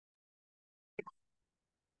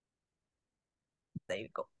there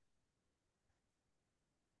you go.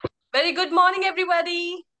 Very good morning,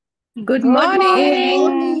 everybody. Good Good morning.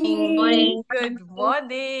 morning. Good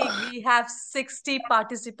morning. We have 60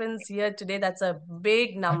 participants here today. That's a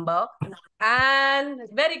big number. And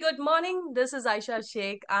very good morning. This is Aisha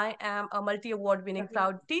Sheikh. I am a multi-award winning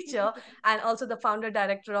proud teacher and also the founder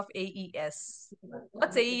director of AES.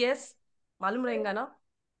 What's AES? Malum rahenga na?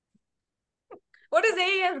 What is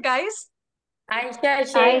AES, guys? Aisha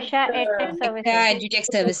Sheikh, Aisha EdTech Services. EdTech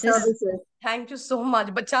Services. Thank you so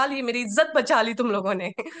much. बचा ली मेरी इज्जत बचा ली तुम लोगों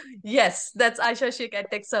ने. Yes, that's Aisha Sheikh at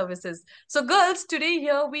Tech Services. So girls, today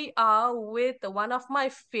here we are with one of my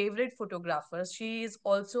favorite photographers. She is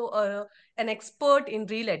also an expert in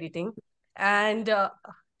reel editing and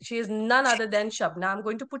she is none other than Shabna. I'm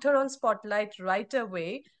going to put her on spotlight right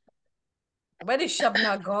away. Where is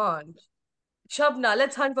Shabna gone? Shabna,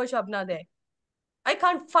 let's hunt for Shabna there. I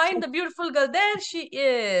can't find the beautiful girl. There she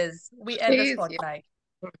is. We add the spotlight.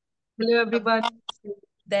 Hello, everyone.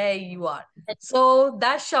 There you are. So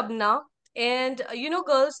that's Shabna. And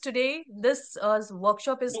girls, today this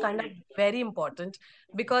workshop is kind of very important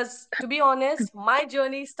because, to be honest, my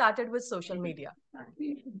journey started with social media.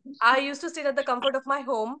 I used to sit at the comfort of my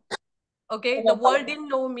home. Okay, the world didn't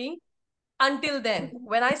know me until then.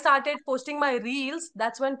 When I started posting my reels,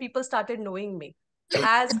 that's when people started knowing me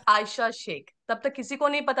as Aisha Sheikh. तब तक किसी को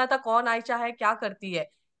नहीं पता था कौन आयशा है, क्या करती है.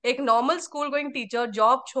 एक normal school going teacher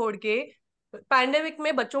job छोड़ के पैंडेमिक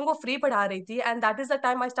में बच्चों को फ्री पढ़ा रही थी and that is the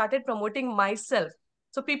time I started promoting my self.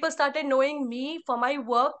 So people started knowing me for my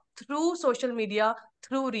work through social media,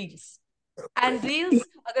 through reels. And reels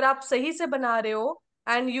अगर आप सही से बना रहे हो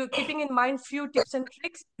and you keeping in mind few tips and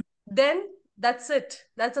tricks, then that's it.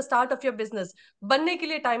 That's the start of your business. बनने के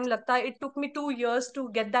लिए time लगता है. It took me 2 years to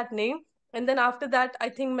get that name. And then after that, I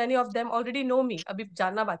think many of them already know me. अभी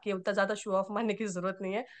जानना बाकी है, उतना ज़्यादा show off मारने की ज़रूरत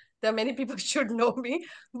नहीं है. There are many people should know me.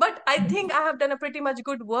 But I think I have done a pretty much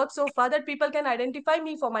good work so far that people can identify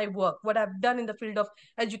me for my work, what I've done in the field of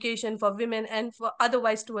education for women and for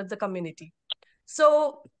otherwise towards the community. So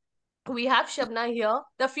we have Shabna here.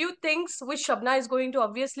 The few things which Shabna is going to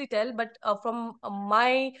obviously tell, but from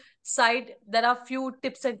my side, there are few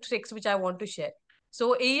tips and tricks which I want to share. So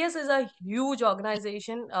AES is a huge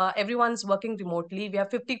organization. Everyone's working remotely. We have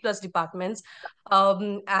 50 plus departments,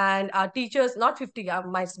 and our teachers, not 50,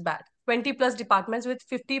 my bad, 20 plus departments with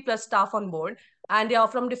 50 plus staff on board, and they are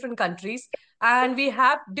from different countries. And we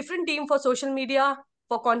have different team for social media,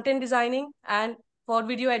 for content designing, and for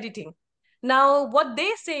video editing. Now, what they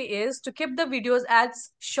say is to keep the videos as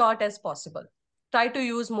short as possible. Try to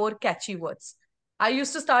use more catchy words. I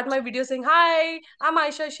used to start my video saying, "Hi, I'm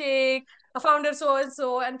Aisha Sheikh, a founder so and so,"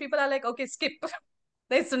 and people are like, "Okay, skip."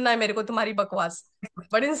 नहीं सुनना है मेरे को तुम्हारी बकवास.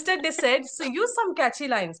 But instead they said, so use some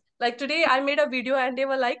catchy lines. Like today I made a video and they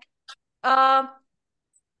were like, uh,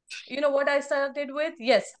 you know what I started with?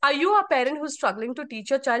 Yes. Are you a parent who's struggling to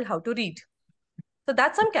teach your child how to read? So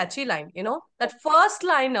that's some catchy line, That first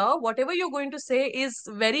liner, whatever you're going to say is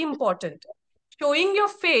very important. Showing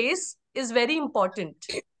your face is very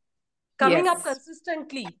important. Coming up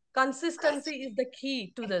consistently. Consistency is the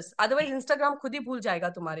key to this. Otherwise, Instagram खुद ही भूल जाएगा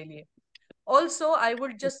तुम्हारे लिए. Also, I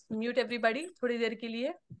would just mute everybody थोड़ी देर के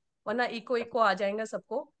लिए, वरना echo आ जाएगा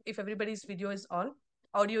सबको if everybody's video is on,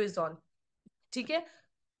 audio is on. ठीक है?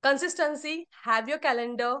 Consistency, have your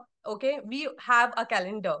calendar. Okay, we have a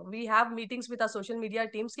calendar. We have meetings with our social media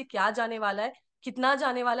teams कि क्या जाने वाला है, कितना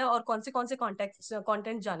जाने वाला है और कौन से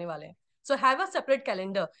content जाने वाले हैं. So have a separate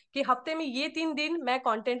calendar कि हफ्ते में ये 3 दिन मैं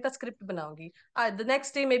content का script बनाऊंगी. The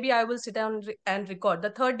next day maybe I will sit down and record.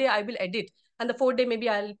 The third day I will edit, and the fourth day maybe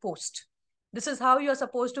I'll post. This is how you are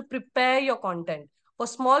supposed to prepare your content. For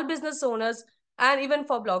small business owners, and even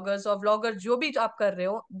for bloggers or vloggers, जो भी आप कर रहे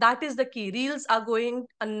हो, that is the key. Reels are going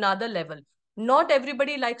another level. Not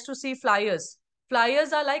everybody likes to see flyers.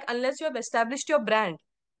 Flyers are like, unless you have established your brand,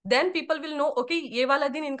 then people will know, okay, ये वाला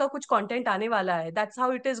दिन इनका कुछ content आने वाला है. That's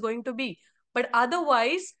how it is going to be. But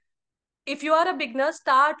otherwise, if you are a beginner,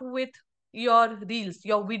 start with your reels,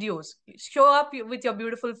 your videos. Show up with your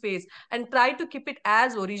beautiful face and try to keep it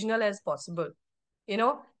as original as possible.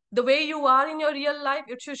 The way you are in your real life,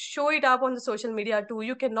 it should show it up on the social media too.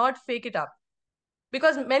 You cannot fake it up,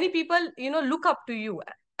 because many people look up to you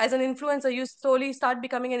as an influencer. You slowly start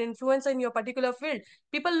becoming an influencer in your particular field.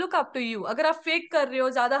 People look up to you. अगर आप fake कर रहे हो,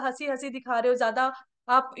 ज़्यादा हंसी हंसी दिखा रहे हो, ज़्यादा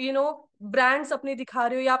आप brands अपने दिखा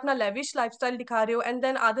रहे हो या अपना lavish lifestyle दिखा रहे हो, and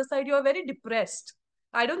then other side you are very depressed,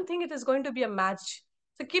 I don't think it is going to be a match.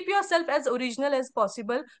 So keep yourself as original as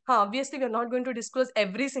possible. हाँ, obviously we are not going to disclose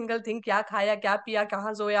every single thing, क्या खाया, क्या पिया,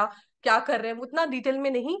 कहाँ सोया, क्या कर रहे हैं, उतना डिटेल में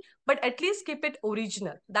नहीं, but at least keep it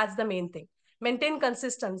original. That's the main thing. Maintain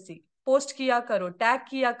consistency. Post किया करो, टैग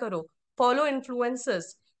किया करो, follow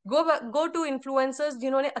influencers, go to influencers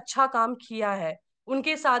जिन्होंने अच्छा काम किया है,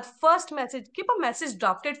 उनके साथ first message, keep a message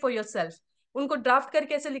drafted for your self. उनको ड्राफ्ट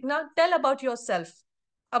करके ऐसे लिखना, tell about your self,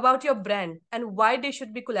 about your brand and why they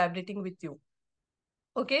should be collaborating with you.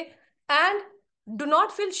 Okay, and do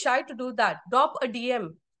not feel shy to do that. Drop a DM.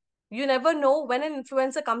 You never know when an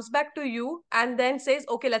influencer comes back to you and then says,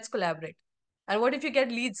 okay, let's collaborate. And what if you get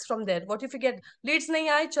leads from there? What if you get leads? Nahi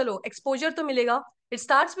aaye, chalo, exposure to milega. It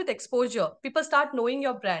starts with exposure. People start knowing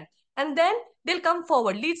your brand and then they'll come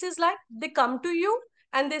forward. Leads is like they come to you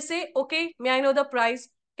and they say, okay, may I know the price?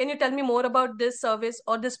 Can you tell me more about this service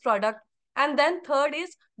or this product? And then third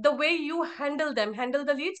is the way you handle them, handle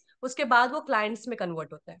the leads, uske baad wo clients mein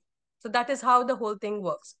convert hote hain. So that is how the whole thing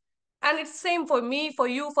works. And it's same for me, for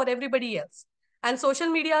you, for everybody else. And social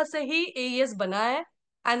media se hi AES bana hai.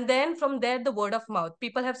 And then from there, the word of mouth.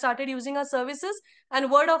 People have started using our services, and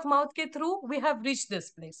word of mouth ke through, we have reached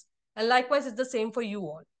this place. And likewise, it's the same for you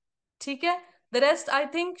all. ठीक है. The rest, I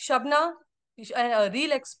think, Shabna, a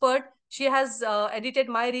reel expert, she has edited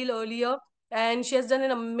my reel earlier, and she has done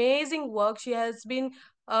an amazing work. She has been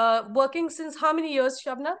working since how many years,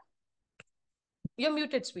 Shabna? You're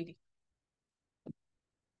muted, sweetie.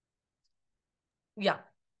 Yeah.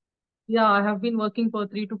 Yeah, I have been working for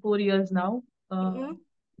 3 to 4 years now, Mm-hmm.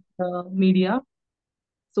 media.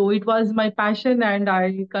 So it was my passion and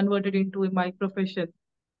I converted into my profession.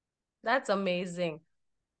 That's amazing.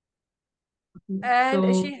 Okay. And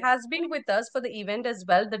So she has been with us for the event as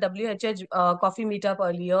well, the WHH coffee meetup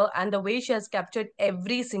earlier, and the way she has captured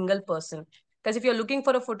every single person. Because if you're looking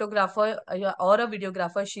for a photographer or a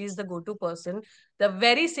videographer, she's the go-to person. The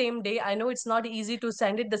very same day, I know it's not easy to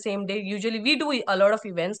send it the same day. Usually, we do a lot of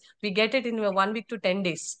events. We get it in 1 week to 10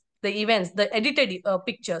 days. The events, the edited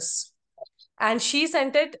pictures, and she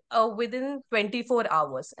sent it within 24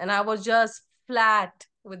 hours, and I was just flat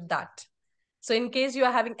with that. So in case you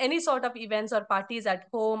are having any sort of events or parties at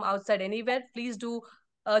home, outside, anywhere, please do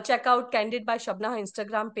check out Candid by Shabna, her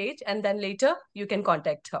Instagram page, and then later you can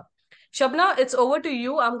contact her. Shabna, it's over to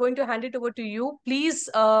you. I'm going to hand it over to you. Please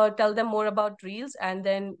tell them more about Reels, and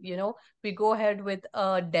then, we go ahead with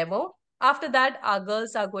a demo. After that, our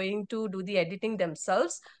girls are going to do the editing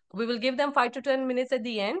themselves. We will give them 5 to 10 minutes at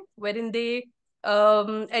the end, wherein they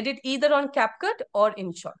edit either on CapCut or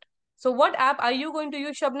InShot. So what app are you going to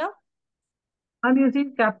use, Shabna? I'm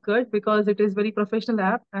using CapCut because it is very professional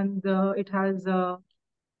app and it has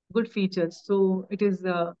good features. So it is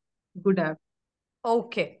a good app.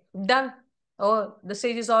 Okay, done. Oh, the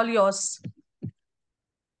stage is all yours.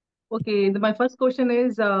 Okay, my first question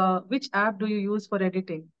is which app do you use for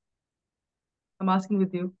editing? I'm asking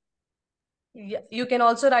with you. Yeah, you can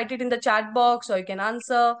also write it in the chat box, or you can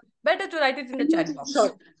answer. Better to write it in I the use chat box.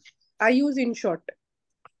 InShot. I use InShot.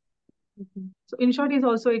 So InShot is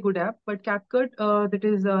also a good app, but CapCut, that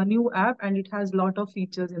is a new app and it has a lot of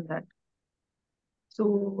features in that.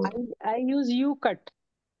 So I use UCut.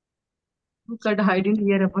 UCut, I didn't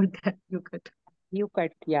hear about that. UCut. UCut,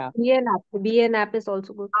 yeah. BN app is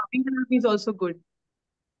also good. Finger app is also good.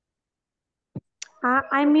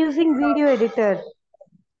 I'm using video editor.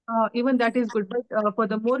 Even that is good, but for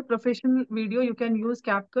the more professional video, you can use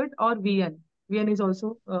CapCut or VN. VN is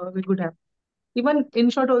also a good app. Even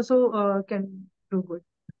InShot also can do good.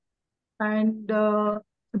 And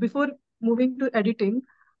before moving to editing,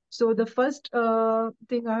 so the first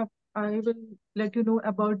thing I will let you know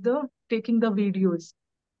about the taking the videos.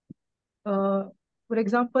 For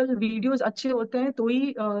example, videos अच्छे होते हैं तो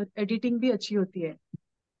ही editing भी अच्छी होती है.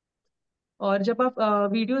 और जब आप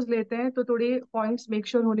वीडियोस लेते हैं तो थोड़े पॉइंट्स मेक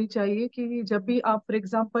श्योर होनी चाहिए कि जब भी आप फॉर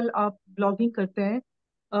एग्जांपल आप ब्लॉगिंग करते हैं,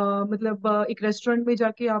 मतलब एक रेस्टोरेंट में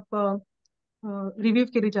जाके आप रिव्यू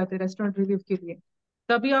के लिए जाते हैं, रेस्टोरेंट रिव्यू के लिए,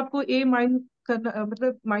 तभी आपको ये माइंड करना,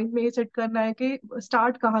 मतलब माइंड में ये सेट करना है कि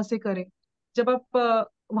स्टार्ट कहाँ से करें. जब आप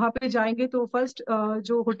वहां पे जाएंगे तो फर्स्ट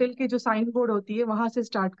जो होटल के जो साइन बोर्ड होती है वहां से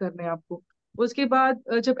स्टार्ट करना है आपको. उसके बाद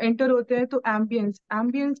जब एंटर होते हैं तो एम्बियंस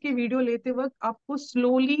एम्बियंस की वीडियो लेते वक्त आपको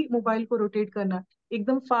स्लोली मोबाइल को रोटेट करना है,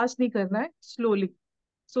 एकदम फास्ट नहीं करना है, slowly.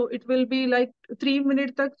 So it will be like 3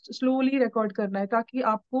 minute तक स्लोली रिकॉर्ड करना है ताकि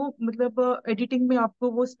आपको मतलब एडिटिंग में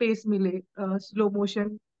आपको वो स्पेस मिले. स्लो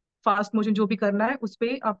मोशन, फास्ट मोशन जो भी करना है उस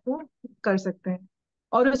पे आपको कर सकते हैं.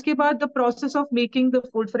 और उसके बाद the process of making the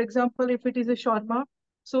food, for example if it is a shawarma,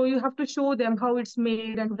 so you have to show them how it's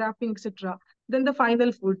made and wrapping etc, then the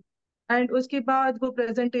final food, and उसके बाद वो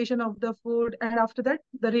presentation of the food, and after that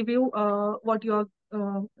the review, what your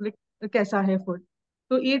like कैसा है food.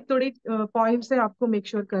 तो ये थोड़े points है आपको मेक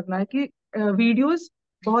श्योर करना है कि वीडियोस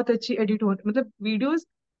बहुत अच्छी एडिट हो, मतलब वीडियोस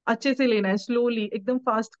अच्छे से लेना है, स्लोली, एकदम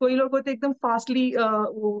फास्ट। कोई लोग होते हैं एकदम फास्टली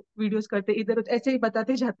वो वीडियोस करते हैं, इधर उधर ऐसे ही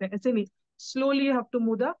बताते जाते हैं, ऐसे नहीं। Slowly you have to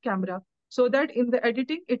move the camera so that in the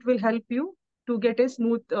editing it will help you to get a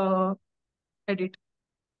smooth edit.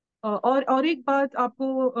 और एक बात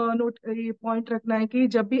आपको नोट ये पॉइंट रखना है कि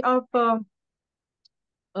जब भी आप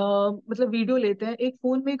मतलब वीडियो लेते हैं, एक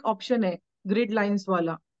फोन में एक ऑप्शन है ग्रिड लाइंस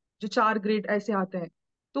वाला, जो 4 ग्रिड ऐसे आते हैं,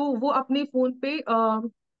 तो वो अपने फोन पे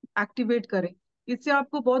एक्टिवेट करें। इससे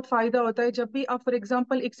आपको बहुत फायदा होता है। जब भी आप फॉर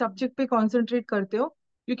एग्जांपल एक सब्जेक्ट पे कंसंट्रेट करते हो,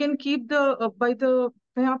 you can keep the by the,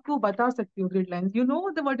 मैं आपको बता सकती हूँ grid lines. You know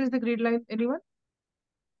the what is the grid line, anyone?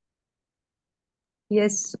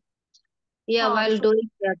 Yes. Yeah, हाँ, while doing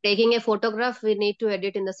taking a photograph, we need to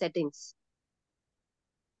edit in the settings.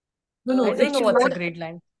 no, no, I don't it's know Which what's a phone? not. grade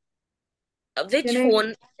line. Which Can I?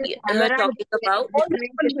 phone you are Camera talking about?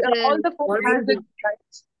 has All the phone Or has the nine. grid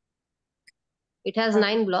lines. It has हाँ,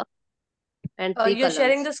 9 blocks and three You're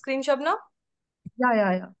sharing columns. the screen, Shabna?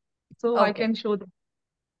 yeah. So I Okay. can show them.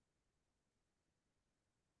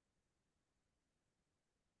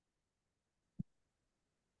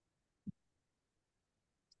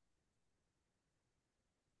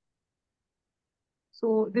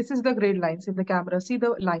 So this is the grid lines in the camera. See the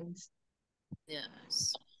lines.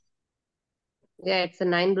 yes. Yeah, it's a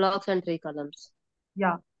 9 blocks and 3 columns.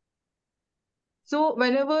 Yeah. So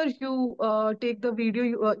whenever you take the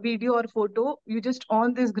video or photo, you just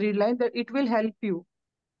on this grid line, that it will help you.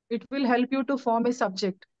 It will help you to form a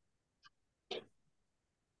subject.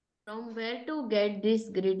 From where to get this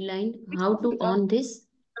grid line? It's, How to on this?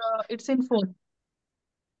 it's in phone.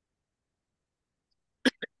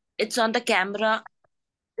 It's on the camera.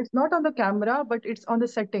 It's not on the camera, but it's on the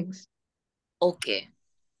settings. Okay.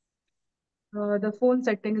 The phone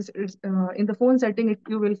settings is in the phone setting.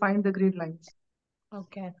 You will find the grid lines.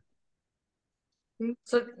 Okay. Okay?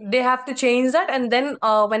 So they have to change that, and then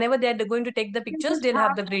whenever they're going to take the You pictures, just they'll have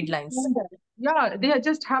have the grid to lines. on that. Yeah, they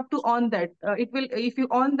just have to on that. It will, if you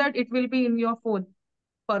on that, it will be in your phone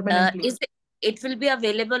permanently. Is it will be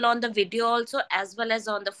available on the video also as well as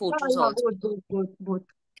on the photos Yeah, also. both.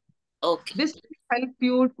 Okay. This will help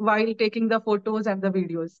you while taking the photos and the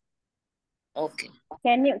videos. Okay.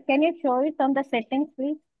 Can you show it on the settings,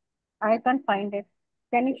 please? I can't find it.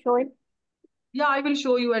 Can you show it? Yeah, I will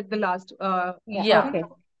show you at the last. Yeah. Yeah. Okay.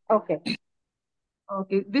 Okay.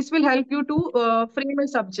 Okay. This will help you to frame a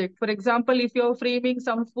subject. For example, if you're framing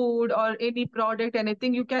some food or any product,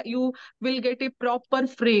 anything, you will get a proper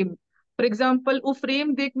frame. For example वो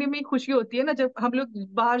frame देखने में खुशी होती है ना, जब हम लोग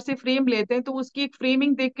बाहर से फ्रेम लेते हैं तो उसकी एक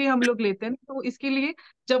फ्रेमिंग देख के हम लोग लेते हैं ना, तो इसके लिए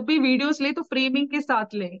जब भी वीडियोस ले तो फ्रेमिंग के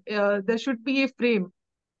साथ लें। There should be a frame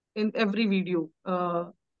in every video.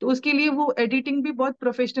 तो उसके लिए वो एडिटिंग भी बहुत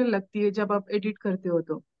प्रोफेशनल लगती है जब आप एडिट करते हो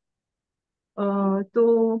तो।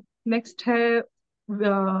 तो नेक्स्ट है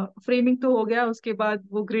फ्रेमिंग तो हो गया, उसके बाद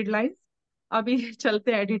वो ग्रिड लाइंस। अभी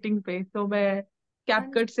चलते हैं एडिटिंग पे, तो मैं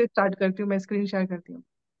कैपकट से स्टार्ट करती हूँ, मैं स्क्रीन शेयर करती हूँ।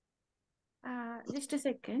 Just a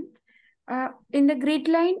second. In the grid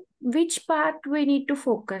line, which part we need to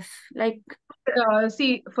focus? Like,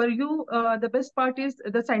 See, for you, the best part is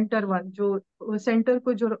the center one, जो सेंटर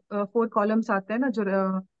को जो 4 कॉलम्स आते हैं ना, जो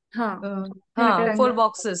हाँ, हाँ, rectangle, 4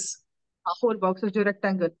 boxes. 4 बॉक्सेस जो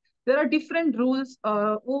rectangle, there are different rules.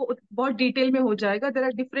 वो बहुत डिटेल में हो जाएगा। There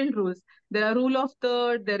are different rules. There are rule of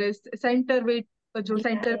third, there is centre wait, जो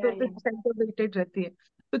सेंटर पे होते हैं सेंटर वेटेड रहती है,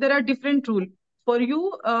 तो there are different rule. For you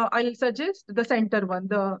I will suggest the centre one,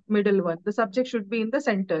 the middle one, the subject should be in the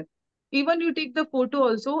centre. Even you take the photo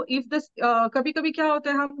also, if the कभी कभी क्या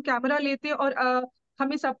होता है, हम camera लेते हैं और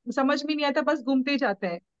हमें समझ में नहीं आता, बस घूमते जाते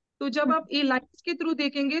हैं। तो जब आप ये लाइंस के थ्रू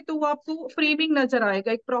देखेंगे तो वो आपको फ्रेमिंग नजर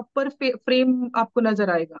आएगा, एक प्रॉपर फ्रेम आपको नजर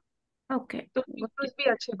आएगा। okay. तो वीडियोस भी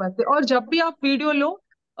अच्छी बात है। और जब भी आप वीडियो लो,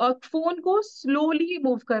 फोन को स्लोली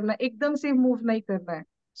मूव करना है, एकदम से मूव नहीं करना है,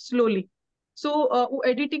 स्लोली। सो वो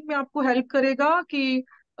एडिटिंग में आपको हेल्प करेगा कि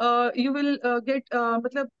यू विल गेट,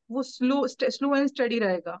 मतलब वो स्लो एंड स्टडी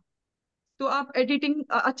रहेगा, तो आप एडिटिंग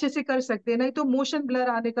अच्छे से कर सकते हैं। नहीं तो मोशन ब्लर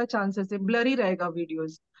आने का चांसेस है, ब्लर ही रहेगा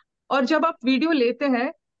वीडियोस। और जब आप वीडियो लेते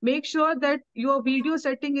हैं, make sure that your video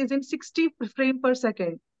setting is in 60 frame पर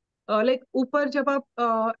सेकेंड। लाइक ऊपर जब आप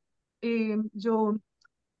जो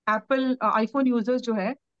एप्पल आईफोन यूजर्स जो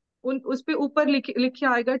है, उन उस पे ऊपर लिखे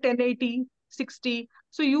आएगा 1080 60।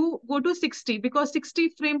 So you go to 60, because 60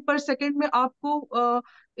 frame पर सेकेंड में आपको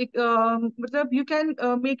मतलब you can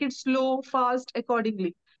make it slow fast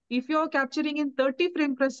accordingly. If you are capturing in 30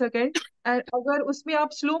 frame पर सेकेंड, अगर उसमें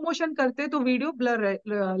आप स्लो मोशन करते तो वीडियो ब्लर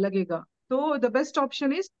लगेगा। तो the best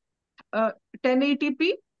option is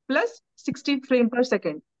 1080p plus 60 frame पर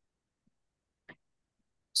second.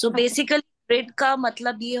 So Okay. basically, grid का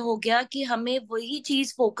मतलब ये हो गया कि हमें वही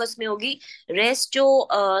चीज फोकस में होगी, रेस्ट जो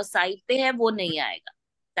साइड पे है वो नहीं आएगा।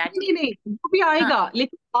 दैट नहीं मीन नहीं, वो भी हाँ। आएगा,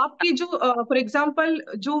 लेकिन आपकी जो फॉर एग्जांपल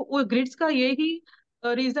जो वो ग्रिड्स का यही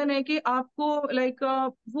रीजन है कि आपको लाइक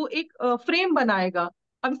वो एक फ्रेम बनाएगा।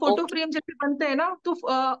 अभी फोटो ओके फ्रेम जैसे बनते हैं ना, तो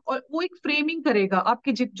और वो एक फ्रेमिंग करेगा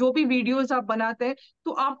आपके जो भी वीडियोस आप बनाते हैं।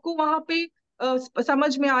 तो आपको वहां पे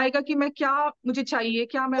समझ में आएगा कि मैं क्या, मुझे चाहिए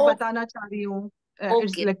क्या, मैं बताना चाह रही हूँ।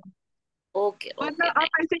 इट्स ओके लाइक, ओके वरना ओके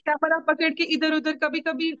आप ऐसे कैमरा पकड़ के इधर उधर, कभी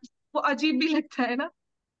कभी वो अजीब भी लगता है ना।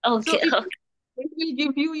 Okay So it will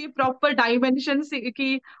give you ये proper dimensions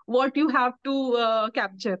कि what you have to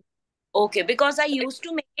capture. Okay. Because I use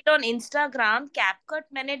to make it on Instagram, CapCut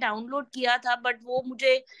मैंने डाउनलोड किया था बट वो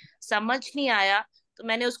मुझे समझ नहीं आया, तो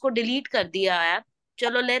मैंने उसको डिलीट कर दिया ऐप।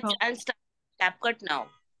 चलो हाँ, let's I start CapCut now.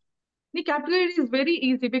 नहीं, capture is very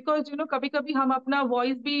easy because कभी कभी हम अपना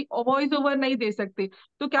वॉइस ओवर नहीं दे सकते।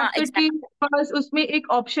 तो हाँ कैपकट के एग्जैक्टली। पास उसमें एक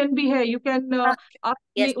ऑप्शन भी है, यू कैन हाँ आप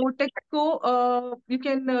अपने यस वो टेक्स्ट को you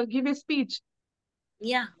can give a speech.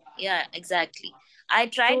 या या एग्जैक्टली। आई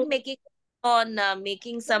तो tried making on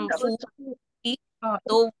making some food, हाँ,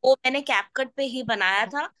 तो वो मैंने कैपकट पे ही बनाया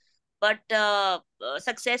था बट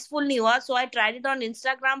सक्सेसफुल नहीं हुआ। सो I tried it on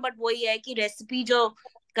Instagram, but वही है कि रेसिपी जो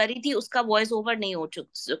करी थी उसका वॉइस ओवर नहीं हो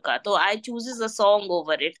चुका, तो आई chooses a song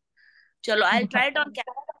over it. चलो I try it on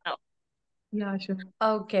CapCut या sure.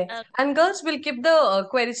 Okay. Now. And girls, will keep the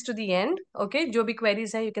queries to the end. Okay. जो भी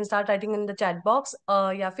queries है, you can start writing in the chat box.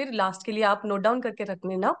 या फिर last के लिए आप note down करके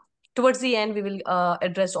रखने ना. Towards the end, we will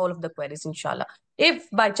address all of the queries, inshallah.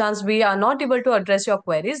 If by chance we are not able to address your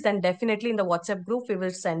queries, then definitely in the WhatsApp group, we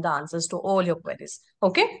will send the answers to all your queries.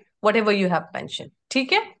 Okay. Whatever you have mentioned.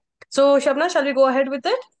 ठीक है? So, Shabna, shall we go ahead with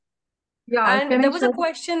it? Yeah, And can I there was a share?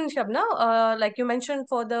 question, Shabna, like you mentioned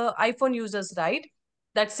for the iPhone users, right?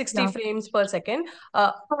 That's 60 Yeah, frames per second.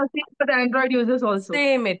 Uh, same for the Android users also.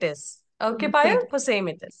 same it is. Okay, Payal? Same. For same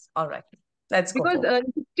it is. All right. Let's go because forward.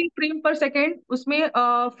 60 frame पर second उसमें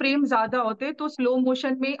frame ज्यादा होते हैं, तो slow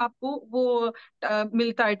motion में आपको वो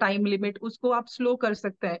मिलता है टाइम लिमिट, उसको आप स्लो कर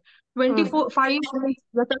सकते हैं। Twenty Hmm. फोर 5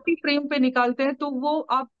 या 30 फ्रेम पे निकालते हैं, तो वो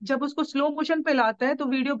आप जब उसको स्लो मोशन पे लाते हैं तो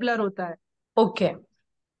वीडियो ब्लर होता है। Okay,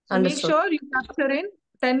 so make understood. Sure you capture in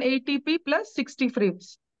 1080p plus 60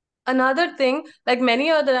 frames. Another thing, like many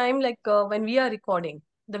other time, like when we are recording,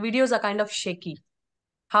 the videos are kind of shaky.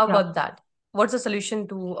 How या, about that? What's the solution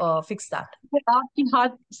to fix that? आपकी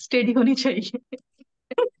हाथ steady होनी चाहिए।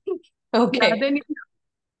 या Okay, then,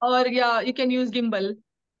 और या you can use gimbal.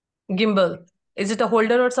 gimbal. Is it a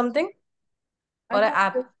holder or something? I Or an no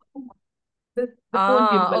app? the phone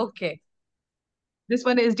Ah, gimbal. okay. This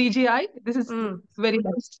one is DJI. This is Mm. very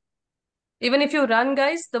nice. Even if you run,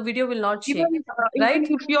 guys, the video will not shake, Even right?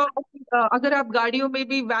 if you're अगर आप गाड़ियों में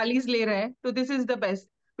भी valleys ले रहे हैं, तो this is the best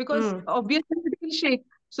because Mm. obviously it will shake.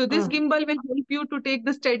 So this Mm. gimbal will help you to take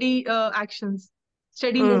the steady actions,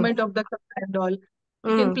 steady Mm. movement of the camera and all.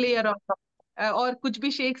 You can Mm. play around. और कुछ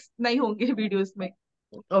भी shakes नहीं होंगे videos में।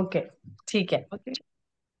 Okay, ठीक है. Okay.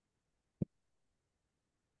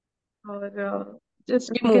 और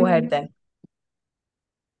just We you move can ahead then.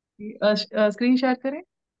 Screen share करें।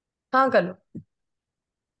 हाँ कर लो.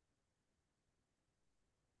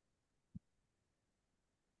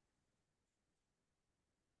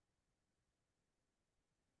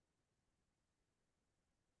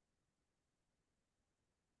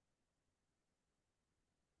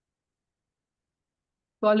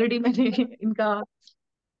 तो ऑलरेडी मैंने इनका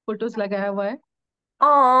फोटोज लगाया हुआ है। Oh,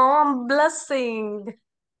 I'm blushing.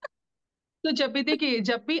 तो जब भी देखिए,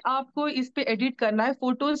 जब भी आपको इस पे एडिट करना है,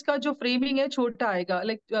 फोटोज का जो फ्रेमिंग है छोटा आएगा।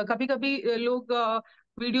 लाइक कभी कभी लोग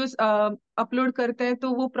वीडियोस अपलोड करते हैं तो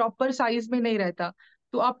वो प्रॉपर साइज में नहीं रहता।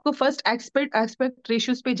 तो आपको फर्स्ट एस्पेक्ट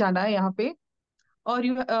रेशियोज पे जाना है यहाँ पे। और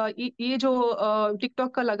ये जो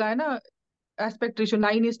टिकटॉक का लगा है ना, एस्पेक्ट रेशियो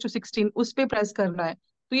 9:16, उस पे प्रेस करना है।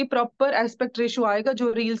 तो ये प्रॉपर एस्पेक्ट रेशियो आएगा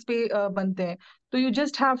जो रील्स पे बनते हैं। तो you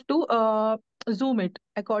just have to zoom it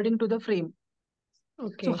according to the frame. So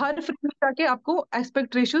Okay, her frame में जाके आपको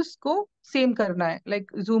एस्पेक्ट रेशियोस को सेम करना है,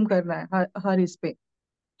 लाइक जूम करना है हर इस पे।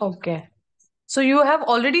 okay. So you have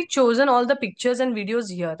already chosen all the pictures and videos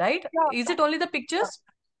here, right? या Is it only the pictures?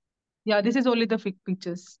 This is only the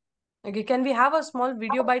pictures. Okay, can we have a small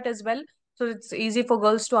video bite as well? So it's easy for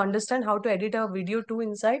girls to understand how to edit a video too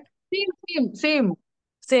inside. Same same same,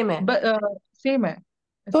 Same है. Same है,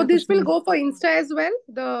 So ऐसा this कुछ will नहीं। go for Insta as well,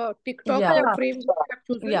 the TikTok Yeah, frame you have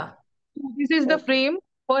chosen. yeah. This is the Okay. Frame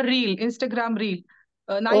for reel, Instagram reel.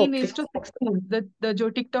 Nine Okay. Is to sixteen the जो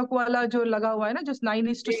TikTok वाला जो लगा हुआ है ना, जो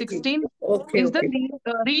 9:16 Okay. is the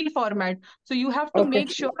Okay. reel format. So you have to make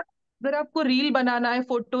Okay. sure अगर आपको रील बनाना है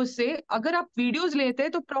फोटोज से, अगर आप वीडियोज लेते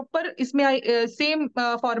हैं तो प्रॉपर इसमें सेम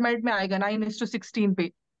फॉर्मेट में आएगा 9:16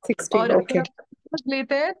 पे। 16, और अगर okay. आप photos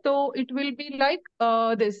लेते हैं तो it will be like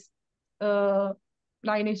this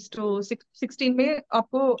 9:16 में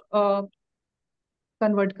आपको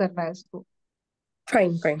कन्वर्ट करना है इसको।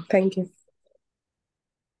 Fine, fine. Thank you.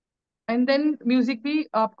 And then music भी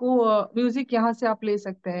आपको, म्यूजिक यहाँ से आप ले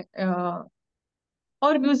सकते हैं।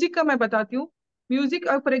 और म्यूजिक का मैं बताती हूँ। म्यूजिक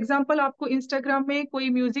फॉर एग्जांपल आपको इंस्टाग्राम में कोई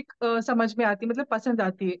म्यूजिक समझ में आती है, मतलब पसंद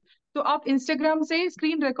आती है, तो आप इंस्टाग्राम से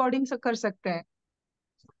स्क्रीन रिकॉर्डिंग कर सकते हैं।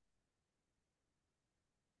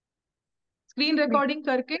 स्क्रीन रिकॉर्डिंग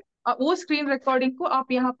करके वो स्क्रीन रिकॉर्डिंग को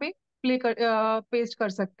आप यहाँ पे प्ले कर पेस्ट कर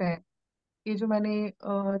सकते हैं। ये जो मैंने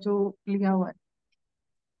जो लिया हुआ है।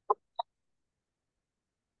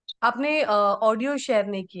 आपने ऑडियो शेयर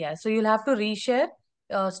नहीं किया है, so you have to reshare.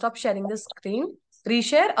 Stop sharing the screen,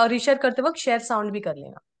 reshare, और रीशेयर करते वक्त शेयर साउंड भी कर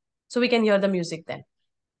लेना, so we can hear the music then.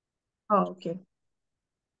 हाँ, ओके।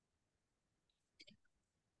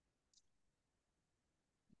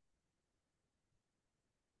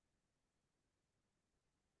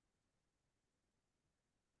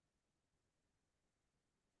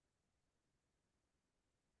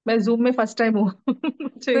 मैं जूम में फर्स्ट टाइम हूँ कोई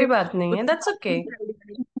मुझे बात नहीं है, that's okay.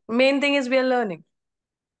 Main thing is we are learning.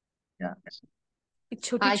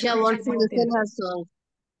 छोटी आशा छोटी wants चीजें to होती listen her रहती song.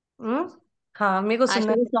 हैं। हाँ, मेरे को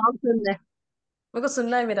सुनना आशा है। को सॉन्ग सुन रहा है। मेरे को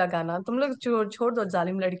सुनना है मेरा गाना। तुम लोग छोड़ दो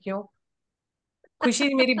जालिम लड़कियों।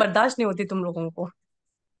 खुशी मेरी बर्दाश्त नहीं होती तुम लोगों को।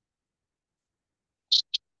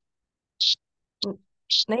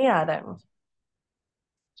 नहीं आ रहा है।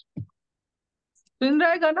 सुन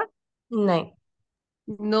रहा है गाना? नहीं,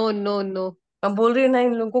 नो नो नो। अब बोल रही हूँ ना,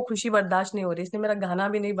 इन लोगों को खुशी बर्दाश्त नहीं हो रही, इसने मेरा गाना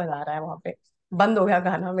भी नहीं बना रहा है वहां पे। बंद हो गया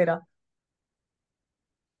गाना मेरा।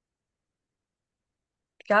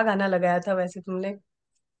 क्या गाना लगाया था वैसे तुमने?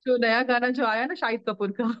 जो नया गाना जो आया ना, शाहिद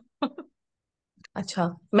कपूर का अच्छा,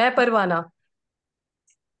 मैं परवाना।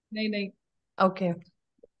 नहीं नहीं, ओके।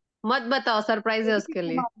 मत बताओ, सरप्राइज है लगती उसके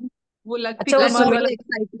लिए। कमाल, वो लगती अच्छा, वो लेट सुन हर कमाल बी वाला।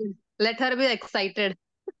 Excited, let her be excited.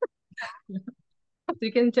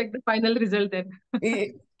 You can check the final result then.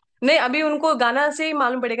 नहीं, अभी उनको गाना से ही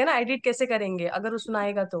मालूम पड़ेगा ना एडिट कैसे करेंगे, अगर वो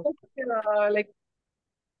सुनाएगा तो। Like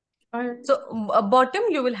so bottom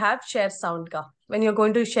you will have share sound का, when you are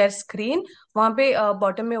going to share screen, वहां पे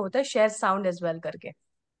बॉटम में होता है शेयर साउंड एज वेल करके।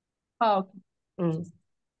 हाँ, ओके। हम्म,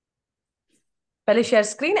 पहले share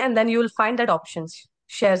screen and then you will find that option,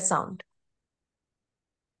 share sound.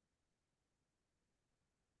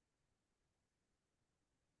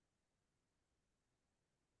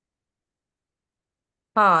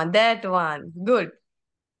 हाँ, that one, good.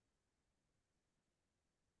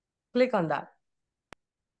 Click on that.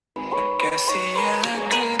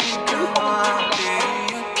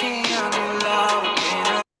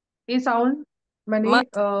 ये साउंड मैंने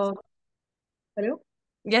मत। Hello,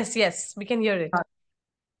 yes yes, we can hear it.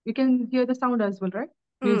 You can hear the sound as well, right?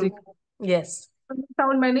 Music yes.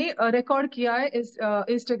 Sound मैंने record किया है इस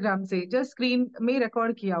Instagram से, just screen में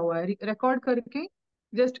रिकॉर्ड किया हुआ है। रिकॉर्ड करके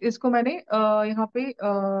जस्ट इसको मैंने यहाँ पे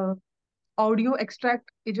ऑडियो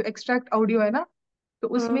एक्सट्रैक्ट, ये जो एक्सट्रैक्ट ऑडियो है ना, तो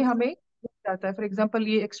उसमें हमें मिल जाता है। फॉर एग्जांपल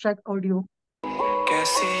ये एक्सट्रैक्ट ऑडियो,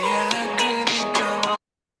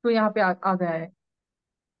 तो यहाँ पे आ गया है।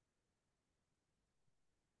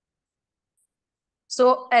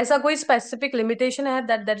 सो ऐसा कोई स्पेसिफिक लिमिटेशन है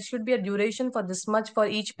that there should be a duration for this much for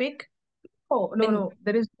each pick? Oh, no, mean, no.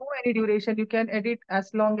 There is no any duration. You can edit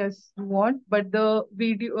as long as you want. But the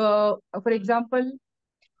video, for example,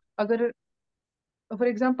 अगर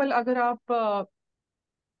अगर आप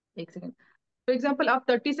एक second, for example आप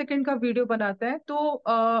 30 second का video बनाते हैं, तो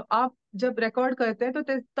आप जब रिकॉर्ड करते हैं तो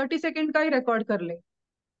 30 सेकेंड का ही रिकॉर्ड कर लें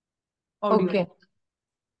ऑडियो, ओके।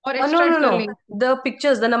 और No, no, एक्सट्रैक्ट कर no. लें The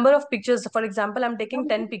pictures, the number of pictures. For example, I'm taking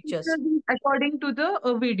 10 pictures. According to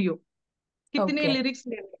the video. कितने Okay. लिरिक्स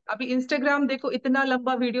लेने, अभी इंस्टाग्राम देखो, इतना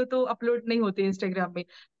लंबा वीडियो तो अपलोड नहीं होते इंस्टाग्राम में।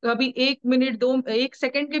 तो अभी 1 मिनट, 1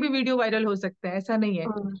 सेकंड के भी वीडियो वायरल हो सकते हैं, ऐसा नहीं है।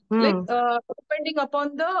 Like Hmm. Depending upon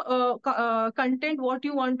the content what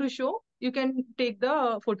you want to show, you can take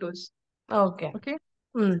the photos. Okay. Okay,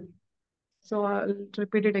 Hmm. So I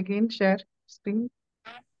repeat it again, share screen.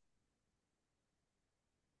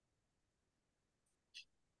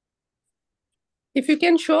 If you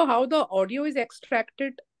can show how the audio is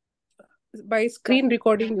extracted by screen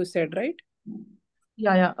recording, you said, right?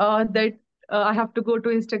 Yeah, that I have to go to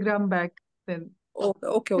Instagram back then. Oh,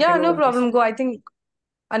 okay, Yeah, no no worries. problem. Go. I think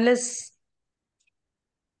unless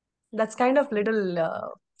that's kind of little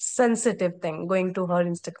sensitive thing going to her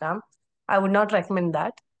Instagram, I would not recommend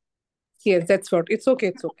that. Yes, that's what. It's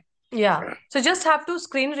okay, it's okay. Yeah. So just have to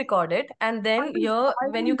screen record it, and then here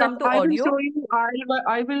when you come to I will audio, show you.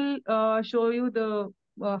 I will show you the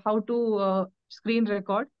how to screen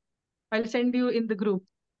record. I'll send you in the group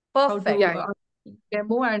how to perfect. Yeah, yeah.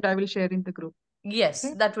 demo, and I will share in the group. Yes,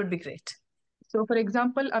 Okay. that would be great. So for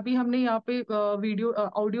example अभी हमने यहाँ पे video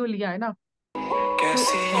audio लिया है ना,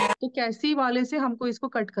 तो कैसी वाले से हमको इसको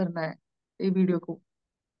कट करना है, ये वीडियो को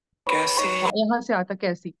यहाँ से आता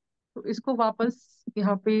कैसी, तो इसको वापस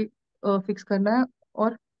यहाँ पे फिक्स करना है,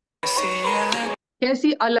 और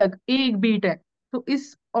कैसी अलग एक बीट है, तो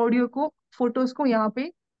इस ऑडियो को फोटोज को यहाँ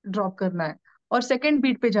पे ड्रॉप करना है, और सेकंड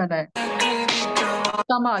बीट पे जाना है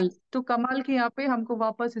कमाल, तो कमाल के यहाँ पे हमको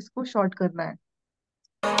वापस इसको शॉर्ट करना है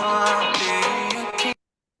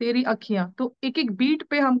तेरी अखियां, तो एक एक बीट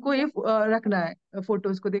पे हमको ये रखना है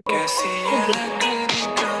फोटोज को, देखो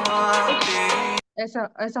ऐसा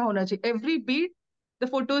ऐसा होना चाहिए, every beat the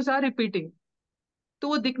photos are repeating, तो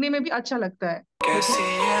वो दिखने में भी अच्छा लगता है।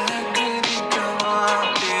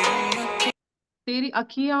 तेरी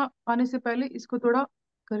अखियां आने से पहले इसको थोड़ा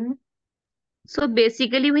करें, So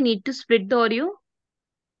basically, we need to split the audio.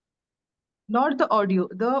 not the audio,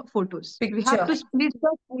 the photos. We have Picture. to split the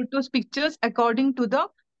photos pictures according to the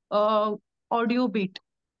audio beat.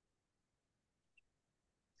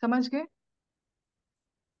 समझ गए?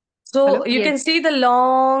 So Hello? you can Yes. see the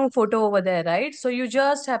long photo over there, right? So you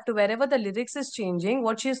just have to, wherever the lyrics is changing,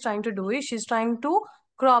 what she's trying to do is she's trying to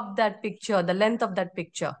crop that picture, the length of that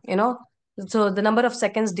picture, you know? So the number of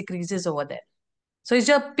seconds decreases over there. So it's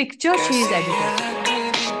a picture she is editing.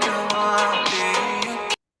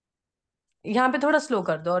 यहाँ पे थोड़ा slow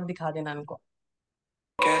कर दो और दिखा देना इनको.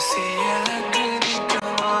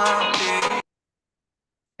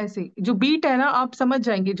 ऐसे जो बीट है ना, आप समझ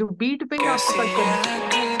जाएंगे, जो बीट पे ही आपको कट करना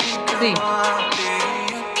है।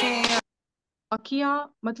 अखियां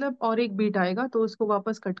मतलब और एक बीट आएगा तो उसको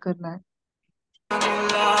वापस कट करना है,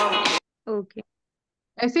 Okay.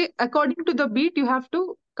 ऐसे according to the beat you have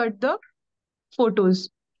to cut the photos.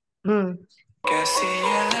 हम्म.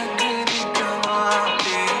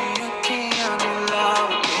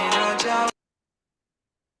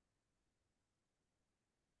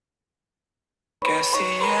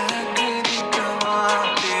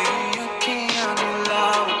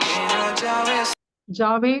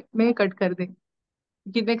 जावे में कट कर दे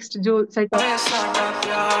कि नेक्स्ट जो सेट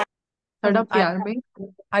सड़ा प्यार में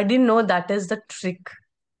I didn't know that is the trick.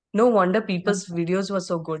 No wonder people's videos were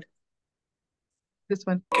so good. This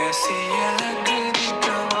one.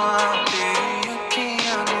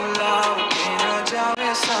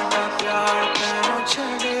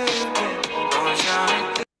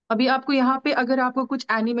 अभी आपको यहाँ पे अगर आपको कुछ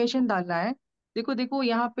एनिमेशन डालना है, देखो देखो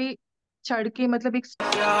यहाँ पे चढ़ के मतलब एक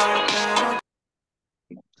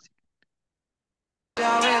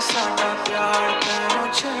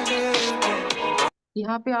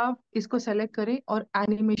यहाँ पे आप इसको सेलेक्ट करें और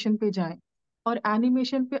एनिमेशन पे जाएं, और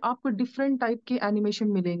एनिमेशन पे आपको डिफरेंट टाइप के एनिमेशन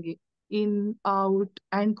मिलेंगे, in out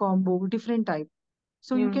and combo, different type,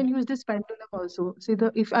 so you can use this pendulum also. See the,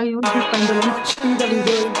 if I use this pendulum, see the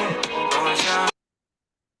video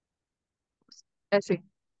ऐसे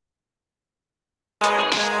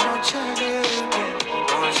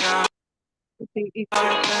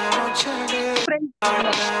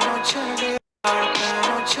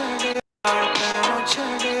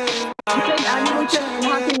एनिमेशन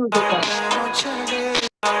वहाँ से यूज होता है।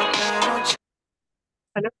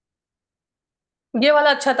 हेलो, ये वाला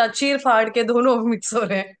अच्छा था, चीर फाड़ के दोनों मिक्स हो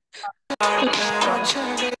रहे हैं.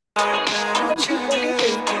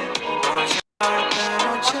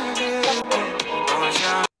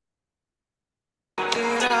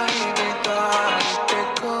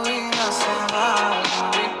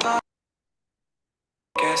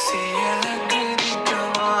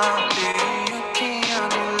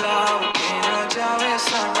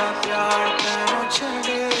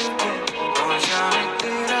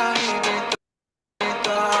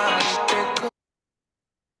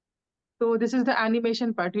 so this is the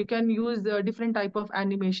animation part. You can use different type of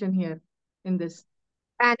animation here in this.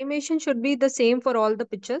 Animation should be the same for all the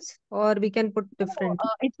pictures, or we can put different.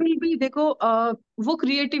 It will be, देखो वो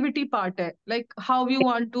creativity part है, like how you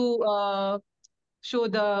want to show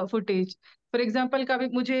the footage. For example, कभी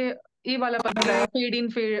मुझे ये वाला पसंद आया, fade in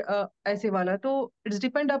fade ऐसे वाला, तो it's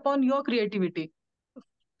depend upon your creativity.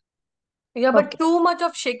 Yeah, but too much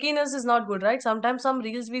of shakiness is not good, right? Sometimes some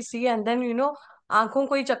reels we see and then आंखों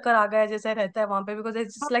को ही चक्कर आ गया जैसे रहता है वहां पे, because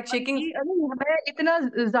it's just like shaking. नहीं, मैं इतना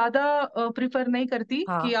ज्यादा प्रिफर नहीं करती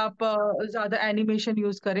हाँ. कि आप ज्यादा एनिमेशन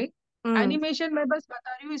यूज करें। एनिमेशन मैं बस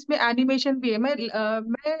बता रही हूँ, इसमें एनिमेशन भी है। मैं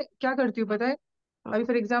क्या करती हूँ पता है, अभी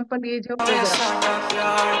फॉर एग्जांपल ये जब हो गया,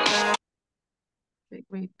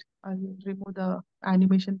 wait, I will remove the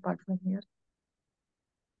animation part from here.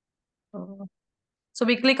 So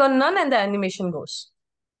we click on none and the animation goes.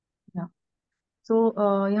 Yeah. So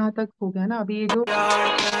यहाँ तक हो गया ना. अभी ये जो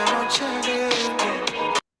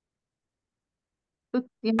तो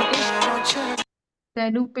यहाँ पे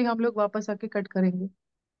तेनू पे हम लोग वापस आके कट करेंगे.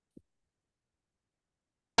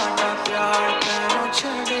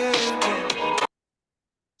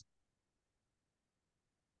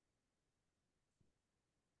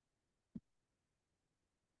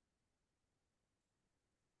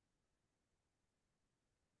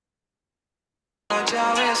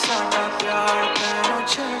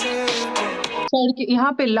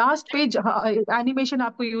 यहाँ पे लास्ट पे एनिमेशन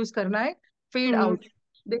आपको यूज करना है. Fade out.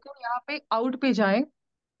 देखो यहाँ पे आउट पे जाए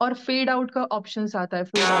और फेड आउट का ऑप्शन आता है.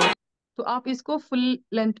 फेड आउट तो आप इसको फुल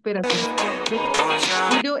लेंथ पे रखें. देखो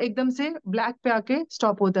वीडियो एकदम से ब्लैक पे आके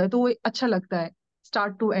स्टॉप होता है तो वो अच्छा लगता है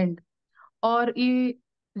स्टार्ट टू एंड. और ये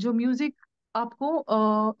जो म्यूजिक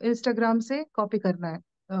आपको इंस्टाग्राम से कॉपी करना है.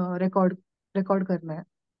 रिकॉर्ड रिकॉर्ड करना है.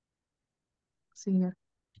 सिंगर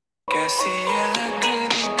कैसी ये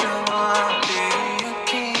लगदी कमाल तेरी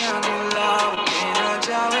अखियां गुलाब मेरा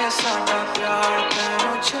जावे साडा प्यार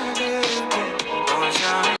तैनू छड़े हो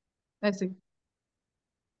जाए. ऐसे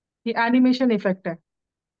ये एनिमेशन इफेक्ट है.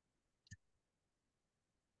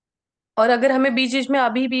 और अगर हमें बीच बीच में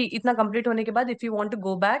अभी भी इतना कंप्लीट होने के बाद if you want to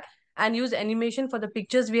go back and use animation for the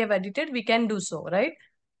pictures we have edited we can do so right.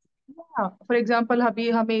 For example अभी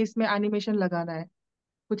हमें इसमें एनिमेशन लगाना है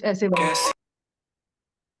कुछ ऐसे वाला.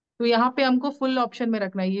 तो यहाँ पे हमको फुल ऑप्शन में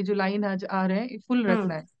रखना है. ये जो लाइन आ रहे हैं फुल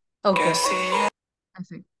रखना है. ओके.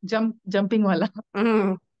 ऐसे जंपिंग वाला.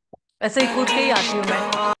 ऐसे ही कूद के ही आती हूँ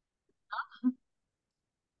मैं.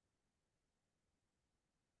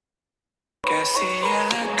 तो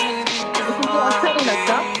अच्छा नहीं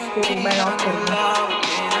लगता तो मैं ऑफ करूंगा.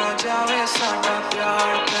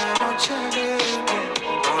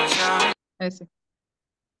 ऐसे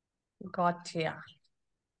गॉट या.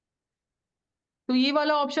 तो ये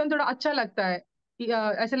वाला ऑप्शन थोड़ा अच्छा लगता है कि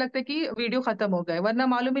ऐसे लगता है कि वीडियो खत्म हो गए वरना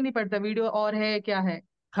मालूम ही नहीं पड़ता वीडियो और है क्या है. तो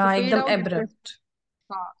हाँ फेड एकदम आउट. एब्रप्ट.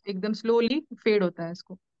 हाँ एकदम स्लोली फेड होता है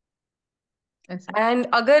इसको. ऐसे एंड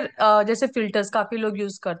अगर जैसे फिल्टर्स काफी लोग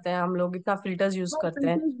यूज करते हैं हम लोग इतना फिल्टर्स यूज करते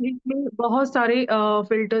हैं. में बहुत सारे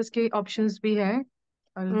फिल्टर्स के ऑप्शंस भी हैं.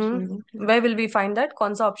 I'll show you. Way will we find that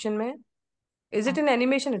कौन सा ऑप्शन में. Is it in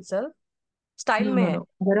animation itself style No, में no, है. no.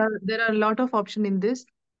 There are a lot of option in this.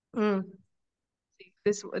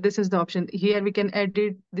 This is the option. Here we can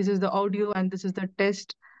edit. This is the audio and this is the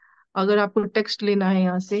text. अगर आपको text लेना है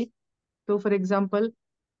यहाँ से तो for example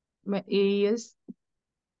मैं AES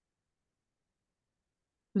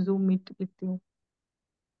जूम मीट लिखती हूँ.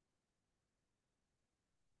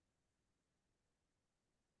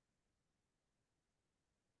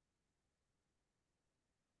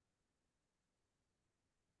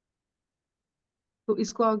 तो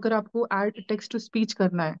इसको अगर आपको ऐड टेक्स्ट टू स्पीच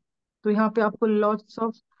करना है तो यहाँ पे आपको लॉट्स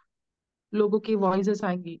ऑफ लोगों की वॉइसेस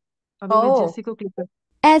आएंगी. अभी मैं ओह जेसी को क्लिक कर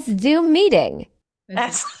As Zoom meeting.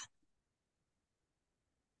 ऐसे.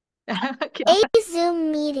 क्या A Zoom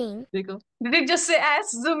meeting. देखो did it just say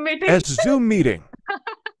as Zoom meeting? As Zoom meeting.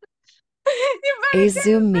 You A better get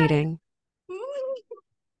Zoom it back. meeting.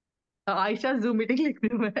 Ayesha zoom meeting लिखती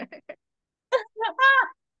हूँ मैं.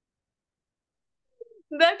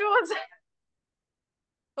 That was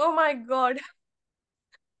oh my god.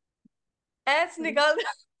 S निकाल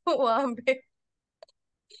वहां पे.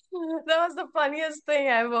 That was the funniest thing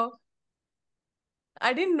ever.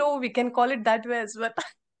 I didn't know we can call it that way as well.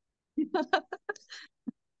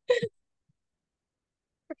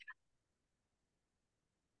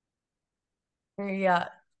 Yeah.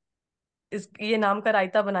 ये नाम का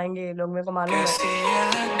रायता बनाएंगे ये लोग मेरे को मालूम है.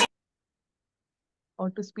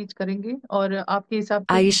 ऑटो स्पीच करेंगे और आपके हिसाब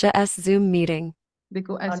से Aisha S Zoom meeting.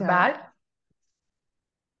 देखो Not ऐसे आया. bad.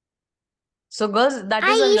 So girls, that is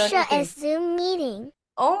a Aisha learning thing. is Zoom meeting.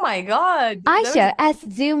 Oh my god. Aisha S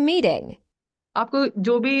Zoom meeting. आपको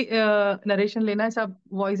जो भी नरेशन लेना है सब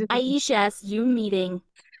वॉइस. Aisha Zoom meeting.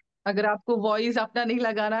 अगर आपको वॉइस अपना नहीं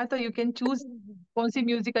लगाना है तो यू कैन चूज कौन सी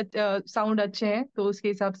म्यूजिक साउंड अच्छे हैं तो उसके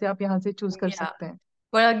हिसाब से आप यहाँ से चूज कर Yeah. सकते हैं.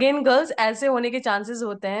 But again girls ऐसे होने के चांसेस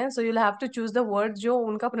होते हैं so you'll have to choose the word जो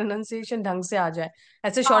उनका pronunciation ढंग से आ जाए.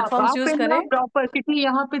 ऐसे हाँ short forms आप यूज ना करें. प्रॉपर क्योंकि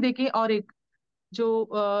यहाँ पे देखिए और एक जो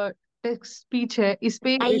टेक्स्ट स्पीच है इस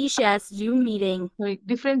पे Aisha Zoom meeting.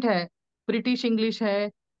 डिफरेंट है. ब्रिटिश इंग्लिश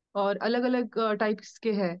है और अलग अलग टाइप्स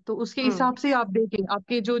के हैं तो उसके हिसाब से आप देखें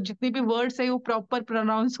आपके जो जितने भी वर्ड्स है वो प्रॉपर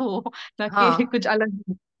प्रोनाउंस हो ना कि हाँ. कुछ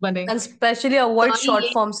अलग बने. And especially avoid sorry short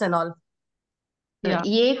forms and all. या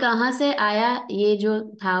ये कहाँ से आया ये जो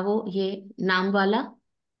था वो ये नाम वाला.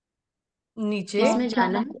 नीचे किसमें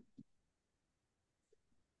जाना है?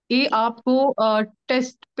 ये आपको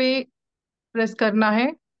टेस्ट पे प्रेस करना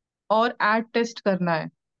है और ऐड टेस्ट करना है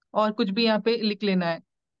और कुछ भी यहाँ पे लिख लेना है।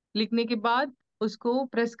 लिखने के बाद उसको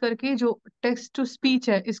प्रेस करके जो टेक्स्ट टू स्पीच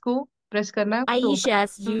है इसको प्रेस करना है तो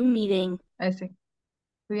AES Zoom meeting. ऐसे।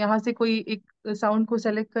 तो यहाँ से कोई एक साउंड को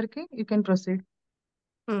सेलेक्ट करके यू कैन प्रोसीड।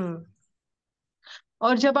 हम्म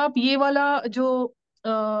और जब आप ये वाला जो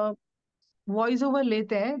वॉइस ओवर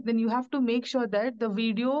लेते हैं then you have to make sure that the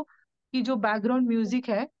video की जो बैकग्राउंड म्यूजिक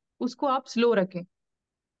है उसको आप स्लो रखें।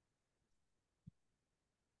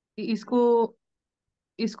 इसको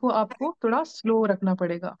इसको आपको थोड़ा स्लो रखना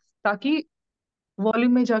पड़ेगा ताकि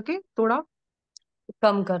वॉल्यूम में जाके थोड़ा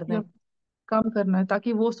कम कर दें। कम करना है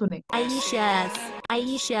ताकि वो सुने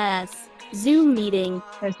AES Zoom meeting.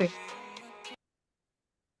 ऐसे।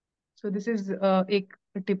 सो दिस इज एक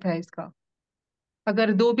टिप है इसका।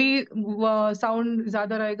 अगर दो भी साउंड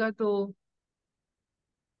ज्यादा रहेगा तो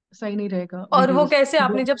सही नहीं रहेगा और वो वीडियोस। कैसे,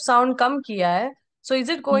 आपने जब साउंड कम किया है, so is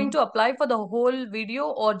it going hmm. to apply for the whole video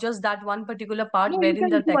or just that one particular part No, you wherein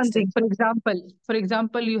can the do one text thing. is? For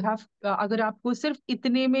example, you have अगर आपको सिर्फ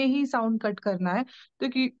इतने में ही sound cut करना है तो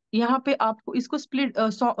कि यहाँ पे आपको इसको स्प्लिट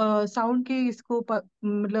साउंड के इसको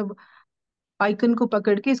मतलब आइकन को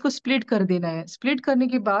पकड़ के इसको स्प्लिट कर देना है। स्प्लिट करने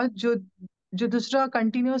के बाद जो जो दूसरा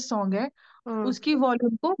कंटिन्यूअस सॉन्ग है उसकी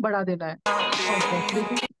वॉल्यूम को बढ़ा देना है। Okay.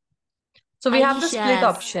 देखो So we have the split AES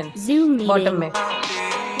option Zoom bottom meeting. में।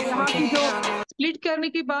 तो यहाँ की जो स्प्लिट करने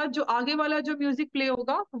के बाद जो आगे वाला जो म्यूजिक प्ले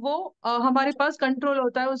होगा वो हमारे पास कंट्रोल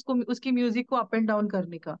होता है उसको उसकी म्यूजिक को अप एंड डाउन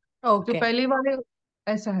करने का। जो Okay. पहले वाले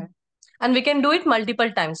ऐसा है। And we can do it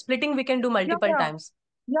multiple times. Splitting we can do या multiple या times.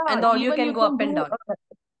 या And the audio even can you go can up and do down.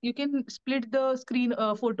 You can split the screen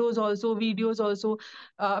photos also videos also.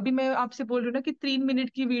 अभी मैं आपसे बोल रही हूँ ना कि 3 मिनट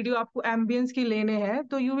की वीडियो आपको एम्बियंस की लेने हैं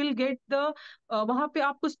तो यू विल गेट द वहां पे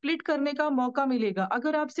आपको स्प्लिट करने का मौका मिलेगा।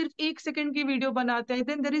 अगर आप सिर्फ 1 सेकंड की वीडियो बनाते हैं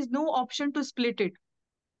then there is no option to split it.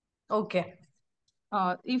 Okay.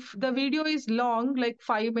 If the video is long like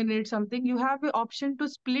 5 minutes something you have the option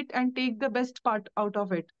to split and take the best part out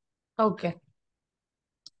of it. Okay.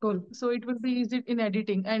 Cool. So it will be easy in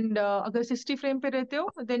editing and अगर 60 frame पे रहते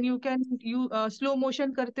हो then you can you slow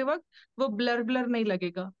motion करते वक्त वो blur blur नहीं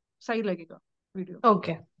लगेगा, सही लगेगा video.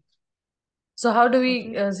 Okay. So how do we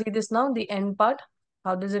Okay. see this now? The end part.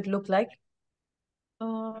 How does it look like?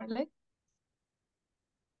 Like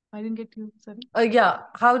I didn't get you, sorry. Yeah.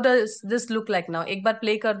 How does this look like now? एक बार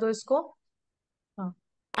play कर दो इसको. हाँ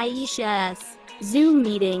AES Zoom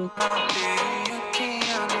meeting.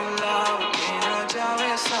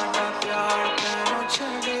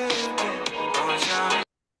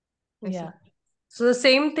 ऐसे। Yeah. So the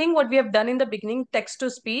same thing what we have done in the beginning, text to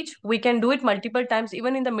speech, we can do it multiple times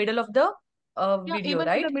even in the middle of the Yeah, video, even in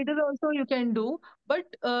right? the middle also you can do,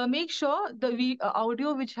 but make sure the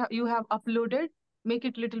audio which you have uploaded, make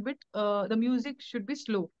it little bit, the music should be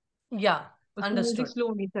slow. Yeah. उसकी music Understood. Slow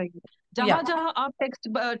होनी चाहिए। जहां Yeah. जहां आप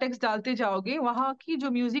text डालते जाओगे वहां की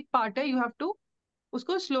जो म्यूजिक पार्ट है यू हैव टू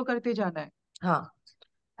उसको स्लो करते जाना है। हाँ.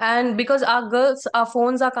 And because our girls, our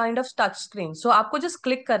phones are kind of touch screen, so आपको just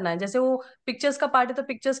click करना है, जैसे वो pictures का part है तो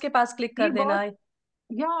pictures के पास click ये कर देना बहुत है.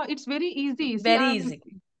 या it's very easy. C Very I am easy.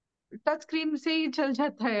 Touch screen से ही चल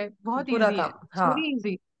जाता है, बहुत पूरा इजी है, काम. इट्स हाँ. Very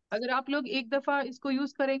easy. अगर आप लोग एक दफा इसको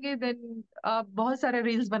यूज करेंगे देन आप बहुत सारे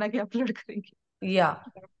रील्स बना के अपलोड करेंगे। Yeah.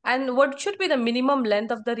 And what should be the minimum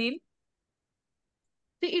length of the reel?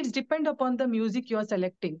 See, it's depend upon the music you are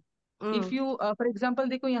selecting. If you for example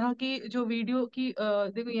देखो यहाँ की जो वीडियो की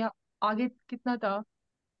देखो यहाँ आगे कितना था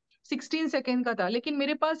 16 सेकेंड का था लेकिन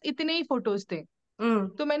मेरे पास इतने ही फोटोज थे।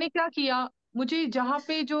 तो मैंने क्या किया, मुझे जहाँ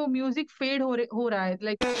पे जो म्यूजिक फेड हो रहा है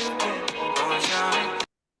लाइक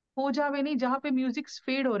हो जावे नहीं, जहाँ पे म्यूजिक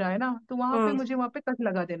फेड हो रहा है ना तो वहां पे मुझे वहां पे कट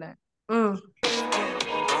लगा देना है।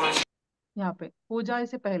 यहाँ पे हो जाए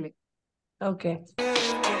से पहले Okay.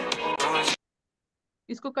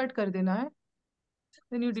 इसको कट कर देना है,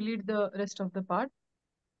 then you delete the rest of the part,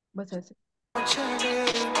 बस ऐसे।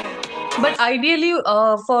 But ideally,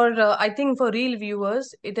 I think for real viewers,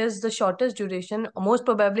 it is the shortest duration. Most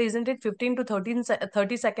probably, isn't it 15 to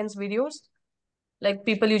 30 seconds videos? Like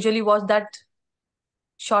people usually watch that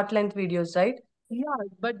short length videos, right? Yeah,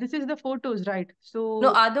 but this is the photos, right? So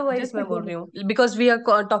No, otherwise just मैं a बोल रही हूँ because we are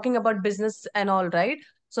talking about business and all, right?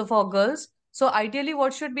 So for girls, so ideally,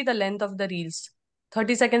 what should be the length of the reels?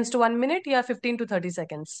 30 seconds to 1 minute, या 15 to 30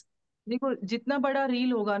 seconds? देखो जितना बड़ा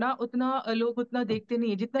reel होगा ना उतना लोग उतना देखते नहीं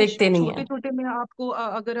है, जितना देखते नहीं है. छोटे छोटे में आपको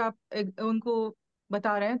अगर आप उनको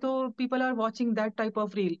बता रहे हैं, तो people are watching that type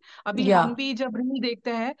of reel. अभी Yeah. हम भी जब रील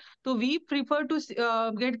देखते हैं तो we prefer to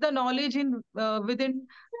get the knowledge in with in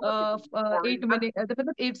 8 minute,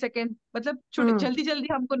 मतलब 8 सेकेंड, मतलब छोटे Hmm. जल्दी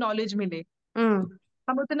जल्दी हमको नॉलेज मिले. Hmm.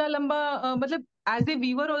 हम उतना लंबा मतलब as a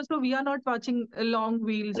viewer also we are not watching long Long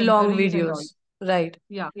reels and all. videos. Right.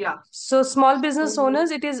 या. So small business So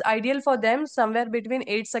owners, it is ideal for them somewhere between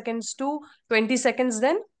 8 seconds to 20 seconds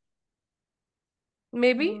then,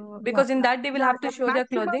 maybe, yeah, because in that they will yeah, have to show their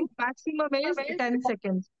clothing. maximum is 10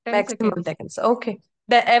 seconds, 10 Maximum seconds. seconds. Okay.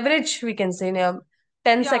 The average we can say, 10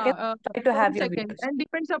 Yeah, seconds, try to 10 have your seconds. videos. And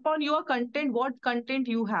depends upon your content, what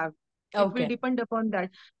content you have. It will Okay. depend upon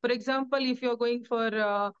that. For example, if you're going for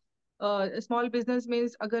small business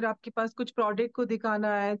means अगर आपके पास कुछ product को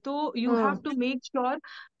दिखाना है, तो you have to make sure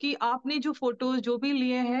कि आपने जो फोटोज जो भी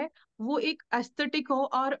लिए हैं वो एक एस्थेटिक हो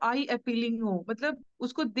और आई अपीलिंग हो, मतलब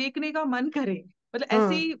उसको देखने का मन करे, मतलब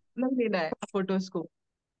ऐसे ही नहीं लेना है फोटोज को.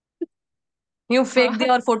 यूं फेंक हाँ.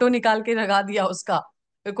 दिया और फोटो निकाल के लगा दिया उसका,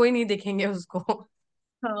 तो कोई नहीं देखेंगे उसको.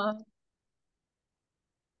 हाँ.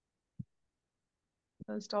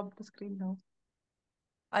 Stop the screen now.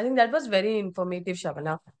 I think that was very informative,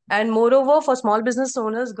 Shabana. And moreover, for small business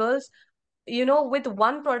owners, girls, with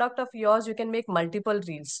one product of yours, you can make multiple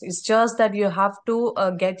reels. It's just that you have to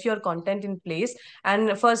get your content in place.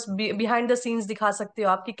 And first, behind the scenes दिखा सकते हो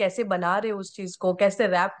आप कि कैसे बना रहे हो उस चीज को, कैसे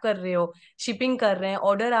रैप कर रहे हो, शिपिंग कर रहे हैं,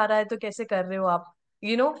 ऑर्डर आ रहा है तो कैसे कर रहे हो आप.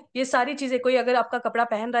 ये सारी चीजें, कोई अगर आपका कपड़ा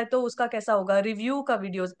पहन रहा है तो उसका कैसा होगा, रिव्यू का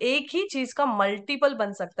वीडियोस, एक ही चीज का मल्टीपल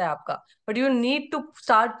बन सकता है आपका. But you need to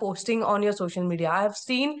start posting on your social media. I have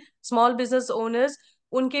seen small business owners,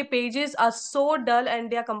 unke pages are so dull and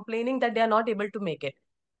they are complaining that they are not able to make it.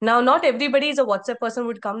 Now, not everybody is a WhatsApp person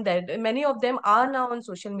would come there. Many of them are now on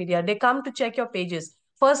social media. They come to check your pages.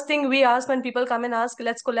 First thing we ask when people come and ask,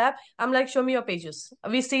 let's collab, I'm like, show me your pages.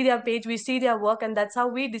 We see their page, we see their work, and that's how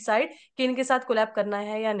we decide कि इनके साथ collab करना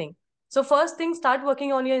है या नहीं. So first thing, start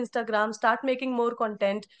working on your Instagram, start making more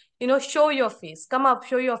content, show your face, come up,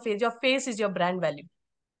 show your face is your brand value.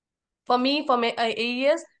 For me, for my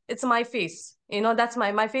AES, it's my face. That's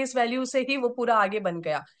my face value से ही वो पूरा आगे बन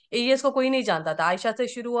गया. AES को कोई नहीं जानता था. आयशा से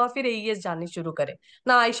शुरू हुआ, फिर AES जानने शुरू करे.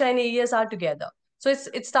 Now Aisha and AES are together. So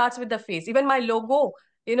it starts with the face. Even my logo,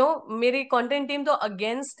 मेरी content team तो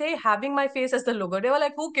against थे having my face as the logo. They were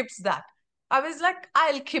like, who keeps that? I was like,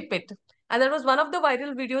 I'll keep it. And that was one of the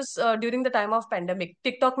viral videos during the time of pandemic.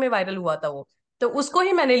 TikTok में viral हुआ था वो. तो उसको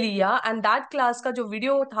ही मैंने लिया, and that class का जो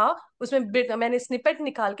वीडियो था उसमें मैंने स्निपेट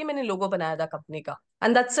निकाल के मैंने लोगो बनाया था कंपनी का,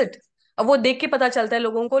 एंड दैट्स इट. अब वो देख के पता चलता है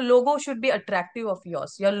लोगों को, लोगो should be attractive of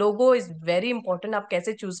yours. Your logo is very important. आप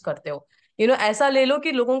कैसे चूज करते हो, ऐसा ले लो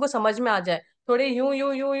कि लोगों को समझ में आ जाए. थोड़े यूं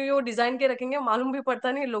यूं यूं यूं डिजाइन के रखेंगे, मालूम भी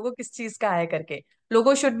पड़ता नहीं लोगो किस चीज का है करके.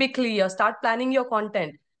 लोगो should be clear. Start planning your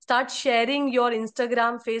content. Start sharing your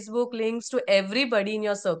Instagram Facebook links to everybody in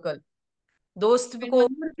your circle. दोस्त And को,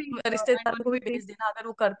 one more thing, and रिश्तेदारों one को भी more thing. भेज देना, अगर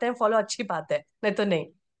वो करते हैं फॉलो अच्छी बात है, नहीं तो नहीं.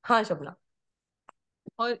 हाँ शबना.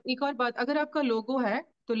 और एक और बात, अगर आपका लोगो है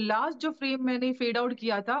तो लास्ट जो फ्रेम मैंने फेड आउट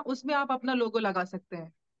किया था उसमें आप अपना लोगो लगा सकते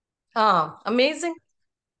हैं. हाँ, अमेजिंग.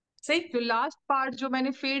 सही. जो लास्ट पार्ट जो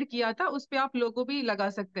मैंने फेड किया था उस पे आप लोगो भी लगा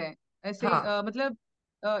सकते हैं. ऐसे हाँ, मतलब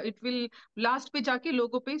इट विल लास्ट पे जाके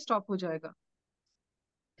लोगो पे स्टॉप हो जाएगा.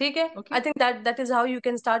 ठीक है. Okay. I think that is how you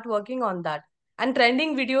can start working on that. And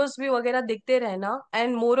trending videos भी वगैरह देखते रहना.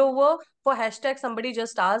 And more over, for hashtag somebody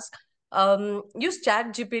just ask, use chat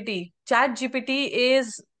gpt is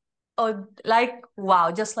like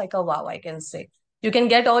wow, just like a wow, I can say. You can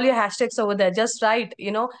get all your hashtags over there. Just write,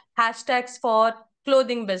 hashtags for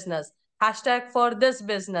clothing business, hashtag for this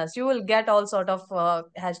business. You will get all sort of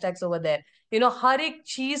hashtags over there. हर एक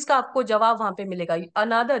चीज का आपको जवाब वहां पे मिलेगा.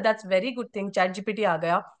 Another, that's very good thing, chat gpt आ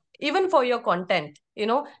गया. Even for your content,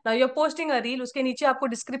 now you're posting a reel, उसके नीचे आपको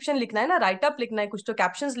description लिखना है ना, write up लिखना है, कुछ तो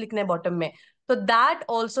captions लिखने हैं bottom में. So that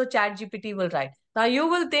also chat gpt will write. Now you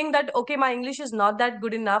will think that, okay, my English is not that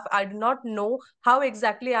good enough. I do not know how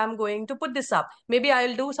exactly I'm going to put this up. Maybe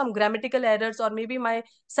I'll do some grammatical errors, or maybe my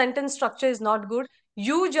sentence structure is not good.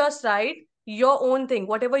 You just write your own thing,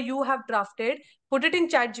 whatever you have drafted, put it in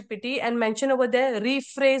ChatGPT and mention over there,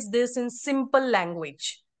 rephrase this in simple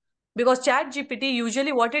language. Because ChatGPT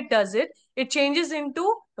usually what it does, it changes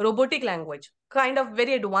into robotic language, kind of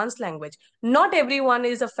very advanced language. Not everyone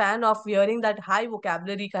is a fan of hearing that high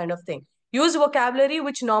vocabulary kind of thing. Use vocabulary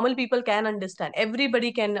which normal people can understand.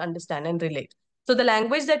 Everybody can understand and relate. So the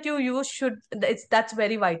language that you use that's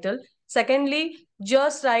very vital. Secondly,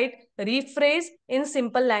 just write, rephrase in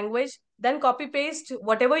simple language, then copy paste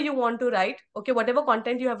whatever you want to write, okay, whatever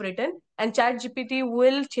content you have written, and chat gpt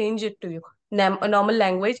will change it to you a normal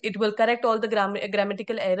language. It will correct all the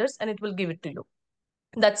grammatical errors and it will give it to you.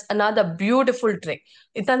 That's another beautiful trick.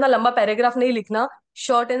 इतना लंबा paragraph नहीं लिखना.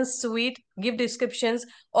 Short and sweet. Give descriptions.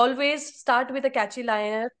 Always start with a catchy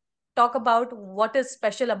liner. Talk about what is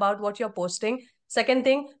special about what you're posting. Second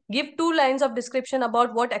thing, give 2 lines of description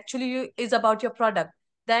about what actually is about your product.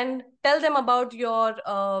 Then tell them about your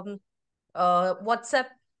WhatsApp,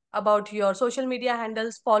 about your social media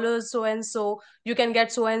handles, followers so and so. You can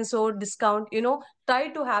get so and so discount. Try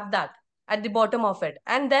to have that at the bottom of it,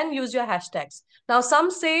 and then use your hashtags. Now,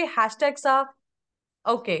 some say hashtags are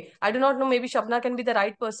okay. I do not know. Maybe Shabna can be the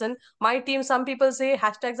right person. My team, some people say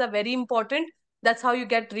hashtags are very important. That's how you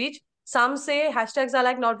get reach. Some say hashtags are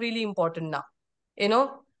like not really important now. You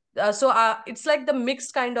know. So it's like the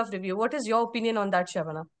mixed kind of review. What is your opinion on that,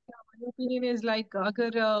 Shabana? My opinion is like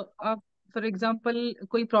अगर आप for example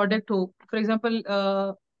कोई product हो, for example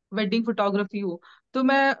wedding photography हो, तो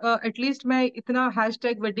मैं at least मैं इतना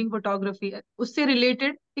hashtag wedding photography उससे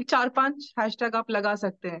रिलेटेड एक 4-5 हैशटैग आप लगा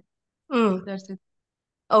सकते हैं. Hmm. That's it.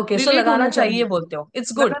 Okay. So relate लगाना होना चाहिए चाहिए, बोलते हो.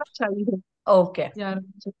 It's good. लगाना चाहिए Okay. यार.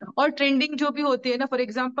 और ट्रेंडिंग जो भी होती है ना, फॉर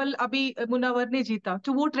एग्जांपल अभी मुनव्वर ने जीता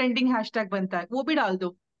तो वो ट्रेंडिंग हैशटैग बनता है, वो भी डाल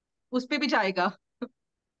दो, उस पे भी जाएगा.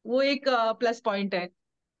 वो एक प्लस पॉइंट है,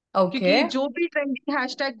 क्योंकि Okay. जो भी ट्रेंडिंग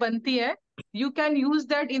हैशटैग बनती है you can use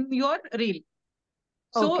that in your reel.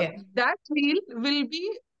 So Okay. That reel will be,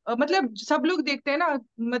 मतलब सब लोग देखते हैं ना,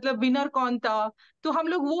 मतलब विनर कौन था, तो हम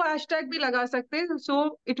लोग वो हैशटैग भी लगा सकते हैं,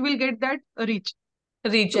 so it will get that reach.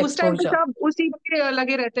 Reach तो उस टाइम पे exposure. सब उसी पे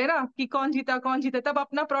लगे रहते हैं ना कि कौन जीता कौन जीता, तब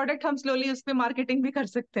अपना प्रोडक्ट हम स्लोली उस पे मार्केटिंग भी कर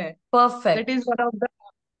सकते हैं. That Perfect. Is one of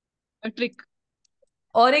the trick.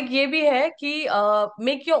 और एक ये भी है कि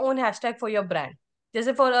make your own hashtag for your brand.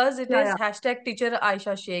 जैसे फॉर अस इट या इज या hashtag teacher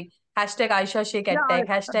Ayesha Sheikh, hashtag Ayesha Sheikh या एडटेक,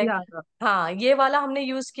 हैशटैग. या हाँ, ये वाला हमने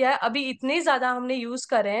यूज किया है. अभी इतने ज्यादा हमने यूज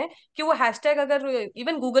करे हैं कि वो हैशटैग अगर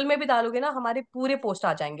इवन गूगल में भी डालोगे ना, हमारे पूरे पोस्ट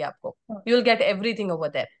आ जाएंगे आपको. You will get everything over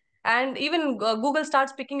there. And even Google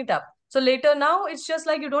starts picking it up. So later now it's just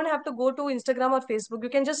like you don't have to go to Instagram or Facebook. You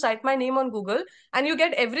can just write my name on Google and you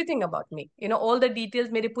get everything about me. All the details,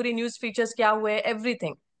 मेरे पूरे news features क्या हुए,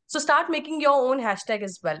 everything. So start making your own hashtag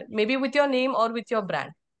as well, maybe with your name or with your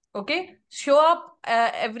brand. Okay, show up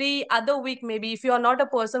every other week. Maybe if you are not a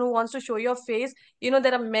person who wants to show your face,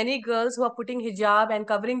 there are many girls who are putting hijab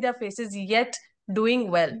and covering their faces yet doing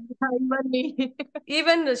well.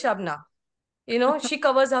 Even Shabna, she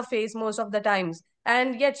covers her face most of the times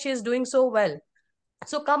and yet she is doing so well.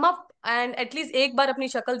 So come up and at least एक बार अपनी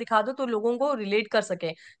शक्ल दिखा दो तो लोगों को relate कर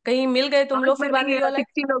सके. कहीं मिल गए तुम आज लोग, फिर बाद में मैंने यू आर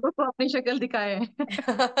 60 लोगों को अपनी शक्ल दिखाए हैं.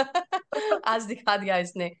 आज दिखा दिया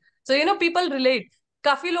इसने. So people relate.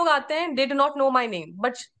 काफी लोग आते हैं, they do not know my name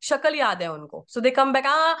but शक्ल याद है उनको. सो दे come back,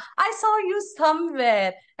 I saw you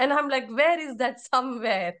somewhere and I am like, where is that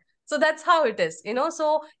somewhere? So that's how it is. So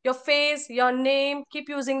your face, your name, keep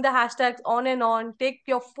using the hashtags on and on. Take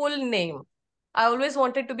your full name. I always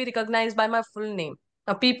wanted to be recognized by my full name.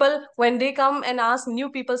 Now people, when they come and ask new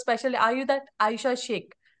people, especially, are you that Aisha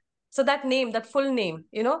Sheikh? So that name, that full name,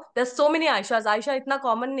 there's so many Aishas. Aisha इतना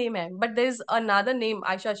common name है, but there is another name,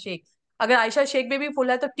 Aisha Sheikh. अगर आयशा शेख में भी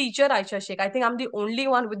full है तो teacher Ayesha Sheikh. I think I am the only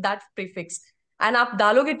one with that prefix. And आप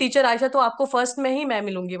डालोगे teacher Ayesha तो आपको फर्स्ट में ही मैं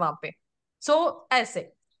मिलूंगी वहां पे. सो ऐसे.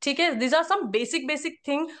 ठीक है, this are some basic basic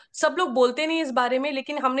thing. सब लोग बोलते नहीं इस बारे में,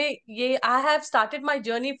 लेकिन हमने ये, I have started my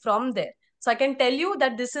journey from there. So I can tell you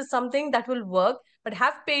that this is something that will work. But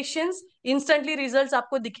have patience. Instantly results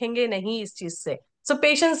आपको दिखेंगे नहीं इस चीज से. So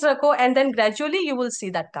patience rakho, and then gradually you will see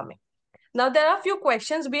that coming. Now there are a few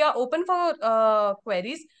questions. We are open for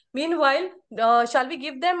queries. Meanwhile, shall we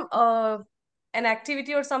give them an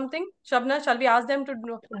activity or something? Shabna, shall we ask them to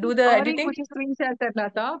do the और एक editing? मुझे screen share करना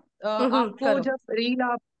था. आपको करो. जब reel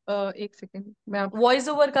आप एक सेकेंड मैं आप वॉइस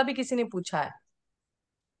ओवर का भी किसी ने पूछा है.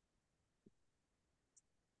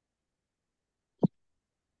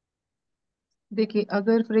 देखिए,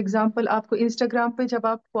 अगर फॉर एग्जांपल आपको इंस्टाग्राम पे जब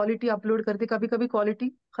आप क्वालिटी अपलोड करते, कभी कभी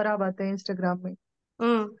क्वालिटी खराब आता है इंस्टाग्राम में.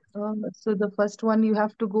 So the first one you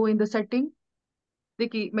have to go in the setting.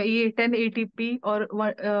 देखिए, मैं ये 1080p और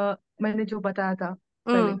मैंने जो बताया था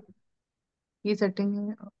पहले, ये सेटिंग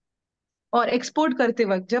है. और एक्सपोर्ट करते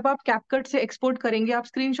वक्त जब आप कैपकट से एक्सपोर्ट करेंगे, आप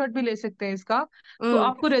स्क्रीनशॉट भी ले सकते हैं इसका. तो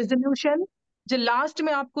आपको रेजोल्यूशन, जो लास्ट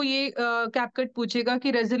में आपको ये कैपकट पूछेगा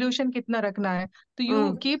कि रेजोल्यूशन कितना रखना है, तो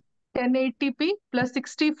you keep 1080p plus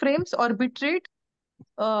 60 frames और बिट रेट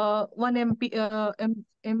 1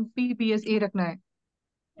 MPBS ये रखना है.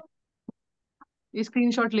 ये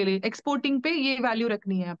स्क्रीनशॉट ले लीजिए. एक्सपोर्टिंग पे ये वैल्यू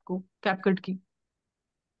रखनी है आपको कैपकट की.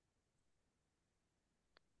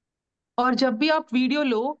 और जब भी आप वीडियो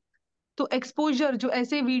लो, तो एक्सपोजर जो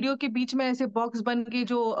ऐसे वीडियो के बीच में ऐसे बॉक्स बन के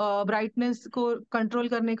जो ब्राइटनेस को कंट्रोल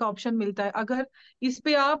करने का ऑप्शन मिलता है, अगर इस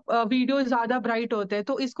पे आप वीडियो ज्यादा ब्राइट होते हैं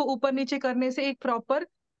तो इसको ऊपर नीचे करने से एक प्रॉपर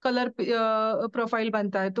कलर प्रोफाइल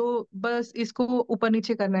बनता है। तो बस इसको ऊपर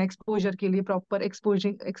नीचे करना है एक्सपोजर के लिए, प्रॉपर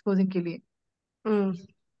एक्सपोजिंग एक्सपोजिंग के लिए। हम्म।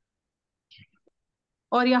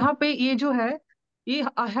 और यहाँ पे ये जो है, ये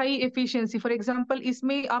हाई एफिशिएंसी, फॉर एग्जांपल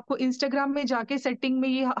इसमें आपको इंस्टाग्राम में जाके सेटिंग में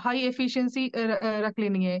ये हाई एफिशिएंसी रख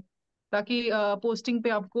लेनी है, ताकि पोस्टिंग पे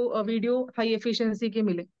आपको वीडियो हाई एफिशिएंसी के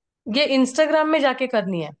मिले। ये इंस्टाग्राम में जाके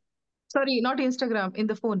करनी है? Sorry, not Instagram, in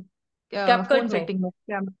the phone, phone CapCut में? सेटिंग में,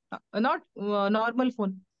 नॉट नॉर्मल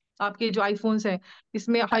फोन, आपके जो आईफोन्स है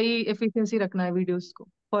इसमें हाई एफिशिएंसी रखना है वीडियोस को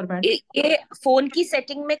फॉर्मेट। ये फोन की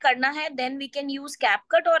सेटिंग में करना है, then we can use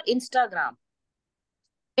CapCut और Instagram.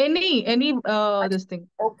 Any this thing,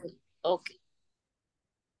 okay okay.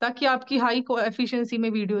 ताकि आपकी हाई एफिशिएंसी में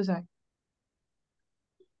वीडियोस आए।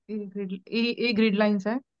 ये ग्रिड लाइंस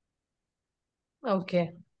है। ओके।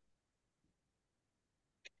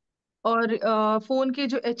 और फोन के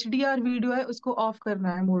जो HDR वीडियो है उसको ऑफ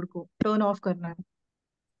करना है, मोड को टर्न ऑफ करना है।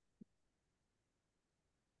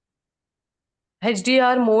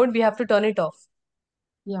 HDR mode, we have to turn it off.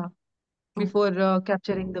 या before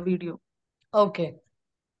capturing the video. Okay.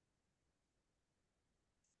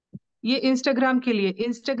 ये इंस्टाग्राम के लिए,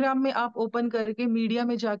 इंस्टाग्राम में आप ओपन करके मीडिया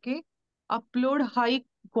में जाके अपलोड हाई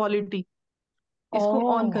क्वालिटी,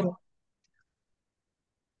 इसको ऑन Oh, करो।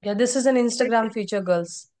 yeah, this is an Instagram feature,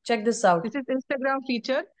 girls. Check this out. This is Instagram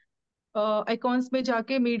feature. Icons में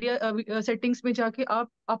जाके मीडिया सेटिंग्स में जाके आप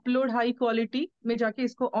अपलोड हाई क्वालिटी में जाके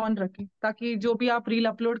इसको ऑन रखें, ताकि जो भी आप रील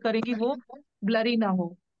अपलोड करेंगी वो ब्लरी ना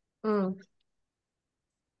हो। हम्म।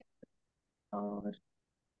 और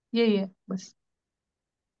यही है बस,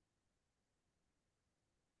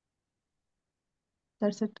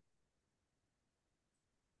 that's it.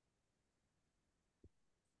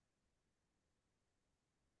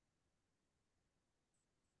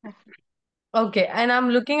 Okay, and I'm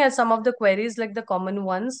looking at some of the queries, like the common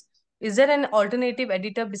ones. Is there an alternative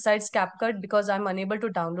editor besides CapCut because I'm unable to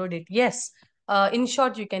download it? Yes.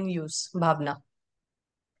 InShot you can use, Bhavna.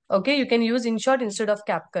 Okay, you can use InShot instead of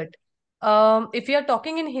CapCut. If you are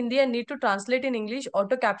talking in Hindi and need to translate in English,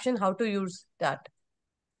 auto caption, how to use that?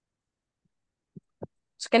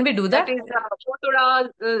 So can we do that that? Is वो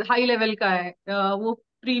थोड़ा high level का है, वो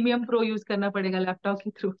premium pro use करना पड़ेगा laptop के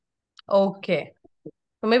through. Okay.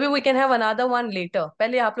 So maybe we can have another one later.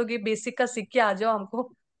 पहले आप लोग ये बेसिक का सीख के आ जाओ हमको,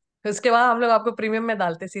 उसके बाद हम लोग आपको प्रीमियम में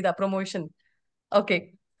डालते सीधा promotion. Okay.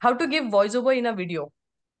 How to give voice over in a video?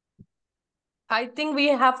 I think we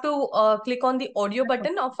have to click on the audio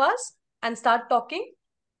button of us and start talking.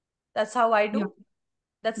 That's how I या do.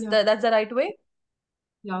 That's या the right way.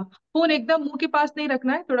 या phone एकदम मुंह के पास नहीं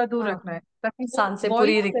रखना है, थोड़ा दूर हाँ, रखना है, ताकि वो शान से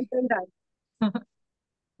वॉइस सेटल्ड आए।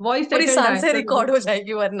 वॉइस पूरी सेटल्ड शान आए से तभी। रिकॉर्ड हो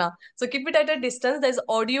जाएगी वरना। So keep it at a distance. There is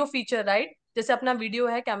audio feature, right? जैसे अपना वीडियो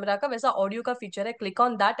है कैमरा का, वैसा ऑडियो का फीचर है। Click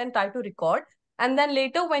on that and try to record, and then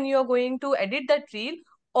later when you are going to edit that reel,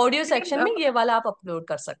 audio same, section में ये वाला आप अपलोड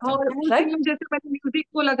कर सकते हो, और वो राइट? सेम जैसे मैंने म्यूजिक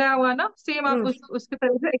को लगाया हुआ है ना, सेम आप उसके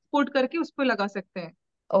तरह से एक्सपोर्ट करके उस पर लगा सकते हैं।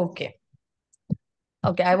 Okay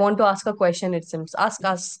okay, I want to ask a question, it seems. Ask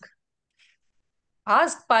ask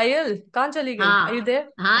ask. पायल कहाँ चली गई? आर यू हाँ देयर?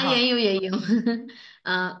 हाँ, हाँ। यही हूँ।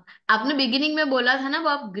 अ, आपने बिगिनिंग में बोला था ना, वो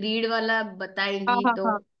आप ग्रीड वाला हाँ बताएंगी, हाँ तो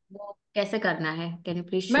हाँ, वो कैसे करना है, कैन यू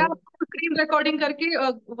प्लीज मैं शो? आपको स्क्रीन रिकॉर्डिंग करके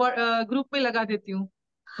ग्रुप में लगा देती हूँ।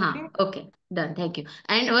 हाँ, okay. Okay, done, thank you.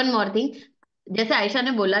 And one more thing, जैसे आयशा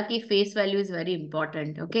ने बोला कि face value is very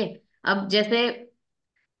important, okay. अब जैसे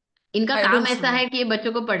इनका आई काम डोंट सी ऐसा यू। है कि ये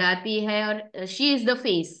बच्चों को पढ़ाती है और she is the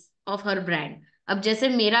face of her brand. अब जैसे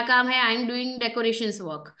मेरा काम है, I am doing decorations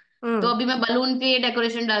work, तो हम्म। अभी मैं बलून के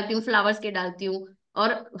डेकोरेशन डालती हूँ, फ्लावर्स के डालती हूँ,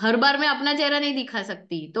 और हर बार मैं अपना चेहरा नहीं दिखा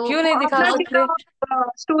सकती, तो क्यों नहीं दिखा अपना सकते?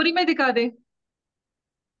 चेहरा स्टोरी में दिखा दे।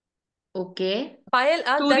 Okay. Payal,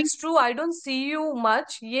 story. That's true, I don't see you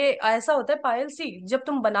much. ये ऐसा होता है पायल, सी जब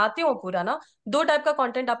तुम बनाते हो पूरा ना, दो टाइप का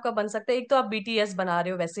कंटेंट आपका बन सकता है। एक तो आप BTS बना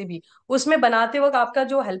रहे हो, वैसे भी उसमें बनाते वक्त आपका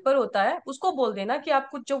जो हेल्पर होता है उसको बोल देना कि आप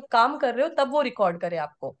कुछ जो काम कर रहे हो तब वो रिकॉर्ड करे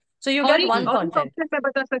आपको, सो यू गेट वन और एक कंटेंट। ऑप्शन मैं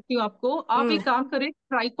बता सकती हूँ आपको, आप एक काम करें,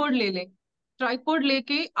 ट्राइपॉड ले लें। ट्राइपॉड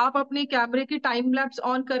लेके आप अपने कैमरे की टाइम लैप्स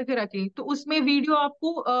ऑन करके रखें, तो उसमें वीडियो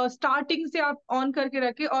आपको स्टार्टिंग से आप ऑन करके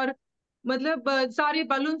रखें, और मतलब सारी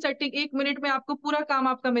बलून सेटिंग 1 मिनट में आपको पूरा काम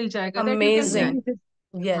आपका मिल जाएगा, that you can amazing. Done.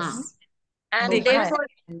 Release yes, हाँ, एंड ओके, देखा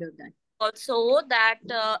देयर है। डन। ऑल्सो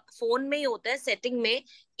दैट फोन में ही होता है सेटिंग में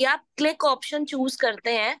कि आप क्लिक ऑप्शन चूज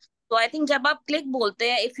करते हैं। तो आई थिंक जब आप क्लिक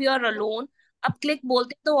बोलते हैं, इफ यू आर अलोन, आप क्लिक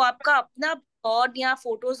बोलते हैं तो आपका अपना रिकॉर्ड या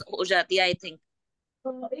फोटोज हो जाती है, आई थिंक।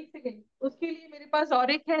 एक सेकेंड, उसके लिए मेरे पास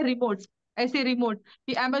और एक है रिमोट, ऐसे रिमोट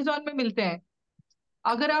कि अमेजोन में मिलते हैं।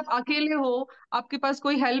 अगर आप अकेले हो, आपके पास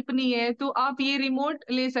कोई हेल्प नहीं है, तो आप ये रिमोट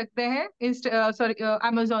ले सकते हैं सॉरी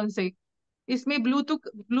अमेजोन से। इसमें ब्लूटूथ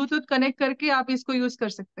ब्लूटूथ कनेक्ट करके आप इसको यूज कर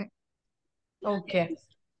सकते हैं। Okay.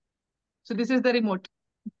 So this is the remote.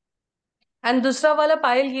 And दूसरा वाला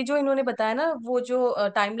पायल, ये जो इन्होंने बताया ना, वो जो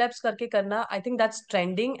टाइम लैप्स करके करना, I think that's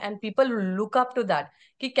trending and people look up to that,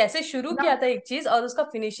 कि कैसे शुरू किया था एक चीज और उसका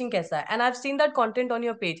फिनिशिंग कैसा है। And I have seen that content on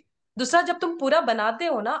your page. दूसरा, जब तुम पूरा बनाते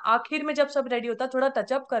हो ना, आखिर में जब सब रेडी होता है, थोड़ा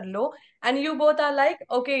टचअप कर लो and you both are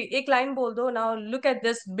like okay, एक लाइन बोल दो, now look at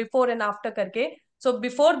this before and after करके। सो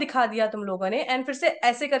बिफोर दिखा दिया तुम लोगों ने, एंड फिर से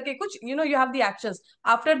ऐसे करके कुछ you have the actions,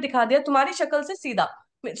 after दिखा दिया तुम्हारी शक्ल से सीधा।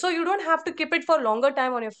 So you don't have to keep it for longer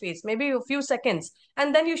time on your face, maybe a few seconds,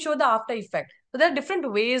 and then you show the after effect. So there are different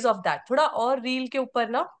ways of that. थोड़ा और reel के ऊपर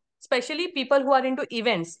ना, especially people who are into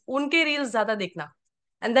events, उनके reels ज्यादा देखना,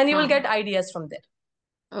 and then you will get हाँ, ideas from there.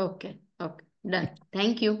 Okay okay, done.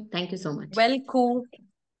 Thank you so much. Well, cool.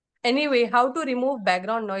 Anyway, how to remove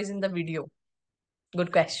background noise in the video?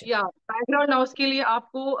 Good question. या background noise के लिए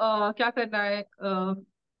आपको क्या करना है,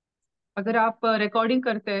 अगर आप रिकॉर्डिंग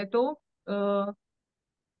करते हैं तो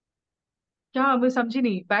क्या, मैं समझी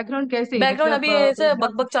नहीं, बैकग्राउंड कैसे बैकग्राउंड मतलब अभी ऐसे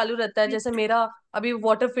बकबक चालू रहता है, जैसे मेरा अभी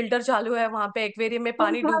वाटर फिल्टर चालू है, वहां पे एक्वेरियम में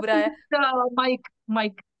पानी डूब रहा है। माइक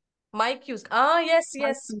माइक माइक यूज, हाँ, यस माइक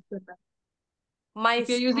यस, यूज करना है। If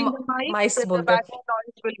you're mice, using the mic, mice then the बोल दो। background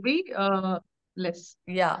noise will be less.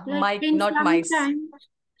 या Like mic in not mice.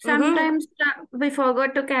 sometimes we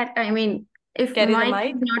forgot to I mean, if carry the mic is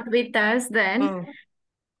mic. not with us, then hmm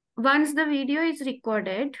once the video is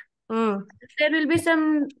recorded, hmm there will be some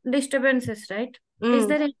disturbances, right? Is hmm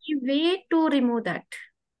there any way to remove that?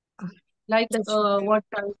 Like That's what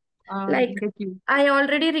type? Like Get you. I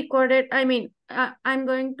already recorded, I mean, I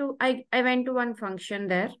went to one function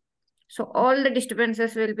there. So all the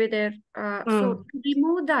disturbances will be there. So to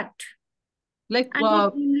remove that, Like I need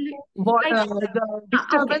only, what like, the okay.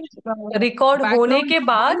 disturbance, record होने background के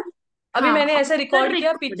बाद, अभी मैंने ऐसे After record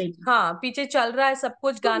किया, recording. हाँ, पीछे चल रहा है सब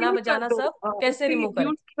कुछ, तो गाना म्यूट कर बजाना दो। सब, कैसे उसके रिमूव करें?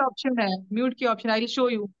 म्यूट की ऑप्शन है, म्यूट की option. I will show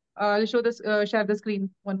you, I show this, share the screen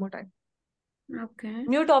one more time. Okay.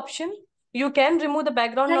 Mute option, you can remove the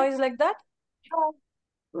background Like noise like that?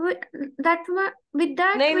 with that one, with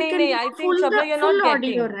that नहीं we नहीं can नहीं, do I think Shabana you're not full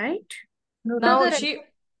audio, getting. right? No Now no, she,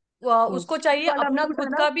 mute उसको चाहिए वाला अपना mute है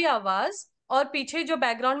खुद ना। का भी आवाज, और पीछे जो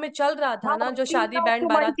बैकग्राउंड में चल रहा था हाँ, ना, जो तीन शादी का बैंड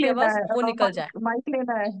आपको बारात माइक की लेना आवाज, है, वो निकल जाए। माइक माइक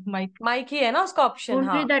लेना है, माइक माइक ही है ना उसका ऑप्शन,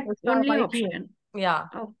 हाँ। Only that, उसका only माइक ही है। option. या,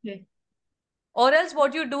 Okay. or else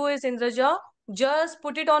what you do is, Indraja, just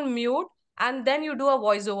put it on mute and then you do a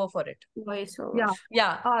voice over for it. Voiceover. या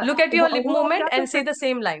Yeah, look at your lip वो आप movement क्या कर and say सकते, the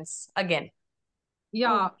same lines again.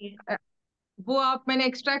 या Okay. वो आप, मैंने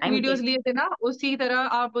एक्सट्रैक्ट I'm वीडियोस getting. लिए थे ना, उसी तरह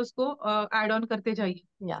आप उसको ऐड ऑन करते जाइए।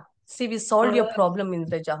 Yeah. See, we solved your problem,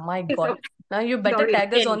 Indraja. My God. Now you better Sorry.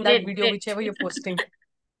 tag us on that Great, video, great. whichever you're posting.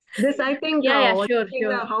 This, I think, Yeah, one sure, thing,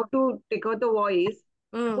 sure. how to take out the voice.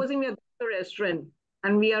 Mm. Supposing we are at a restaurant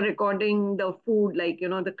and we are recording the food, like,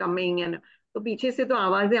 the coming and तो पीछे से तो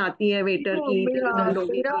आवाजें आती है waiter तो की, मेरा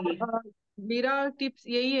लोगों मेरा की। मेरा टिप्स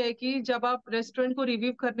यही है कि जब आप रेस्टोरेंट को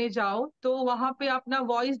रिव्यू करने जाओ, तो वहां पे अपना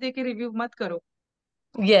वॉइस दे के रिव्यू मत करो।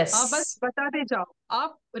 आप बस Yes. बताते जाओ।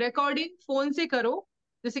 आप रिकॉर्डिंग फोन से करो,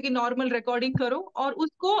 जैसे कि नॉर्मल रिकॉर्डिंग करो, और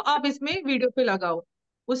उसको आप इसमें वीडियो पे लगाओ।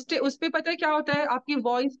 उस पे पता है क्या होता है, आपकी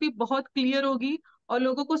वॉइस भी बहुत क्लियर होगी और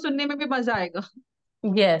लोगों को सुनने में भी मजा आएगा।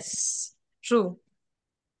 Yes. True.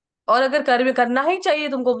 और अगर करना ही चाहिए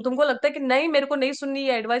तुमको, तुमको लगता है कि नहीं, मेरे को नहीं सुननी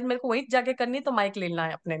है एडवाइस, मेरे को वहीं जाके करनी है, तो माइक लेना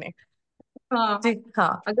है अपने ने। हाँ, जी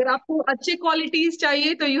हाँ। अगर आपको अच्छे क्वालिटीज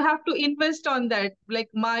चाहिए तो you have to invest on that, like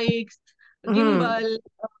mics, hmm gimbal,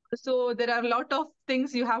 so there are lot of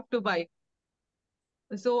things you have to bye.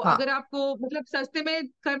 सो हाँ, अगर आपको मतलब सस्ते में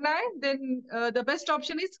करना है, then the best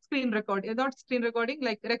option is screen recording, not screen recording,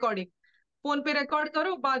 like recording. Phone पे record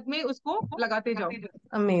करो, बाद में उसको लगाते जाओ।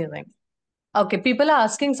 Amazing. Okay, people are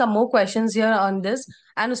asking some more questions here on this.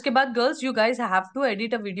 And uske baad, girls, you guys have to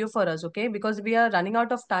edit a video for us, okay? Because we are running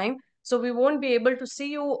out of time. So we won't be able to see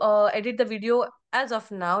you edit the video as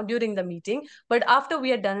of now during the meeting. But after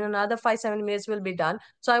we are done, another 5-7 minutes will be done.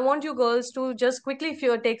 So I want you girls to just quickly, if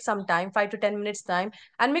you take some time, 5 to 10 minutes time,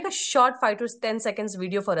 and make a short 5 to 10 seconds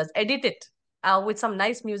video for us. Edit it with some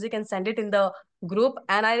nice music and send it in the group.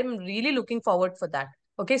 And I am really looking forward for that.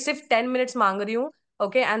 Okay, सिर्फ 10 minutes मांग रही हूँ.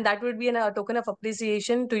 Okay, and that would be a token of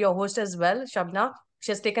appreciation to your host as well, Shabna.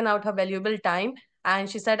 She has taken out her valuable time and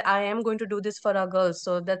she said, I am going to do this for our girls.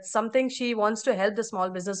 So that's something she wants to help the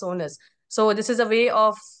small business owners. So this is a way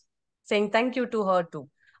of saying thank you to her too.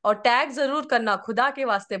 और tag जरूर करना, खुदा के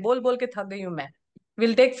वास्ते, बोल बोल के थक गई हूं मैं.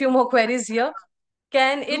 We'll take few more queries here.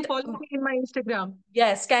 Can Do it? follow me in my Instagram.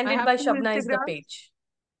 Yes, I Candid have by two Shabna is the Instagrams, page.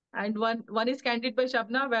 and one is Candid by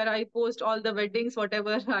Shabna, where I post all the weddings,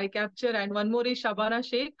 whatever I capture, and one more is Shabana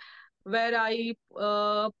Sheikh, where I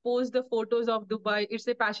post the photos of Dubai. It's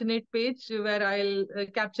a passionate page where I'll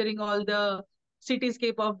capturing all the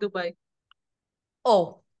cityscape of Dubai.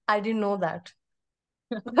 Oh, I didn't know that.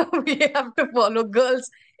 We have to follow girls.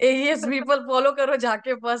 AES people follow karo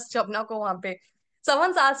jaake first Shabna ko wahan pe.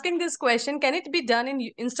 Someone's asking this question. Can it be done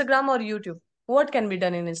in Instagram or YouTube? What can be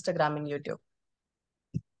done in Instagram and YouTube?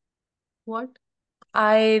 What?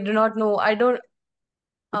 I do not know. I don't.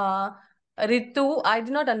 Uh, Ritu, I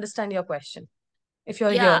did not understand your question. If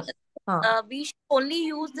you're Yeah, here. we should only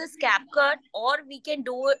use this CapCut, or we can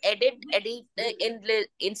do edit in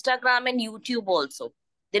Instagram and YouTube also.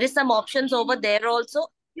 There is some options over there also,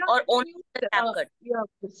 Yeah, or you can only use, the CapCut. yeah,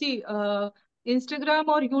 see, Instagram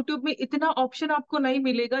और YouTube में इतना option आपको नहीं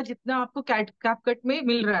मिलेगा जितना आपको CapCut में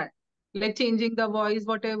मिल रहा है. Like changing the voice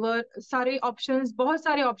what ever, सारे ऑप्शंस, बहुत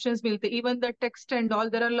सारे ऑप्शंस मिलते हैं. Even the text and all,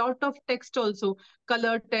 there are lot of text also,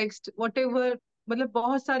 colour text what ever. मतलब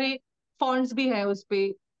बहुत सारे फॉन्ट्स भी है उस पे,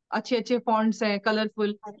 अच्छे अच्छे फॉन्ट्स हैं,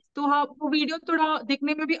 कलरफुल. तो हाँ, वो वीडियो थोड़ा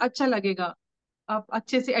दिखने में भी अच्छा लगेगा, आप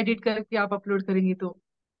अच्छे से एडिट करके आप अपलोड करेंगी तो.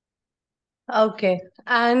 Okay.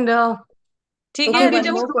 And ठीक Okay, है one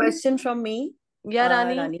Ritu. more question from me. Yeah,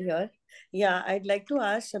 Rani. Rani here. Yeah, I'd like to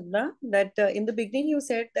ask Shabna that in the beginning you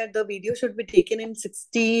said that the video should be taken in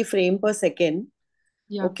 60 frame per second.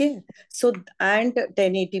 Yeah. Okay. So, and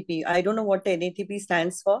 1080p. I don't know what 1080p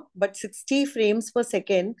stands for, but 60 frames per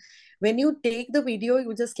second. When you take the video,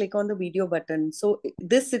 you just click on the video button. So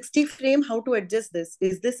this 60 frame, how to adjust this?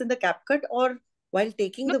 Is this in the CapCut or while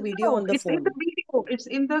taking No, the video no, on the it's in the phone? video. It's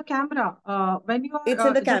in the camera. When you It's in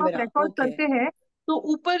are the जब आप camera. Record Okay. करते हैं तो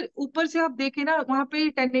ऊपर ऊपर से आप देखें ना, वहाँ पे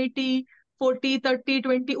 1080, 40, 30,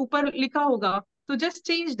 20 ऊपर लिखा होगा. तो just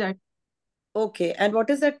change that. Okay. And what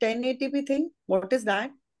is that 1080p thing? What is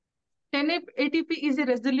that? 1080p is a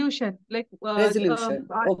resolution, like Resolution.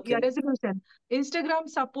 yeah, Okay. resolution. Instagram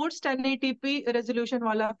supports 1080p resolution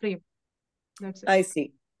wala frame. That's it. I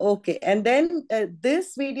see. Okay. And then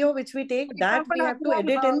this video which we take, that we example have to आपको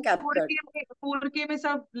edit in हम CapCut. 4K में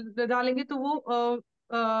सब डालेंगे तो वो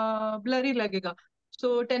blurry लगेगा.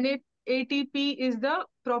 So 1080p is the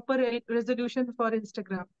proper resolution for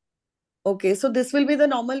Instagram. Okay. So this will be the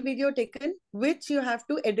normal video taken, which you have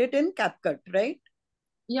to edit in CapCut, right?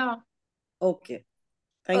 Yeah. Okay.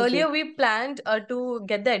 Thank Earlier, you. we planned to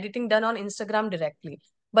get the editing done on Instagram directly.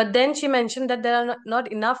 But then she mentioned that there are not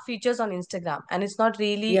enough features on Instagram and it's not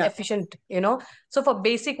really Yeah. efficient, you know. So for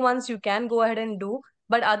basic ones, you can go ahead and do.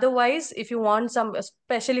 But otherwise, if you want some,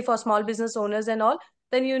 especially for small business owners and all,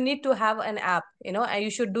 then you need to have an app, you know, and you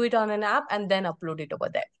should do it on an app and then upload it over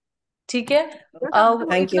there. ठीक है? बस आपको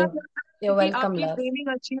Thank इतना you. करना You're है कि welcome, आपकी love.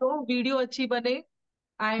 Training अच्छी हो, वीडियो अच्छी बने,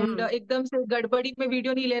 एंड एकदम से गड़बड़ी में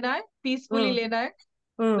वीडियो नहीं लेना है, पीसफुली लेना है.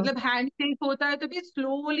 मतलब हैंड शेक होता है तो भी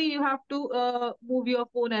slowly you have to move your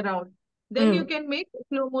phone around, then you can make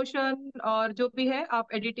slow motion, और जो भी है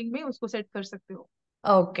आप एडिटिंग में उसको सेट कर सकते हो.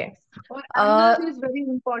 Okay. और angles is very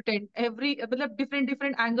important. Every मतलब डिफरेंट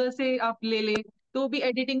डिफरेंट एंगल से आप ले तो भी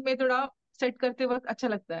एडिटिंग में थोड़ा सेट करते वक्त अच्छा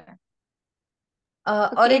लगता है.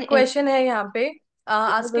 और एक क्वेश्चन है यहाँ पे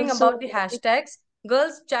asking so about the hashtags.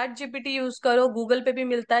 Girls, chat GPT use करो, गूगल पे भी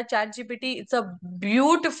मिलता है chat GPT. It's a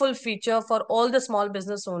beautiful feature for all the small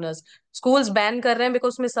business owners. Schools ban कर रहे हैं बिकॉज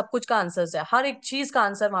उसमें सब कुछ का आंसर है, हर एक चीज का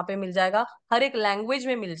आंसर वहां पे मिल जाएगा, हर एक लैंग्वेज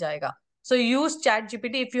में मिल जाएगा. सो use chat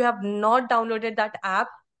GPT. If you have not downloaded that app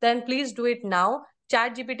then please do it now.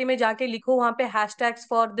 Chat GPT में जाके लिखो वहां पे hashtags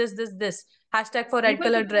for this, hashtag for red even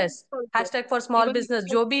colour dress, hashtag for small even business,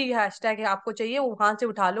 जो भी hashtag है आपको चाहिए वो वहां से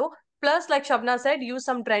उठा लो. Plus like Shabana said, use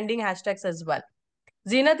some trending hashtags as well.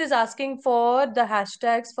 Zeenat is asking for the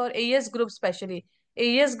hashtags for as group specially.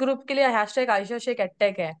 As group के लिए हैशटैग आयशा शेख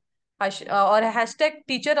एडटेक है, और hashtag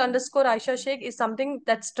teacher underscore Ayesha Sheikh is something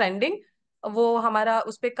that's trending. वो हमारा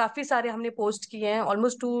उस पर काफी सारे हमने पोस्ट किए हैं,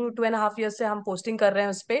 ऑलमोस्ट 2.5 years से हम पोस्टिंग कर रहे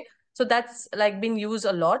हैं उस पर. So that's like been use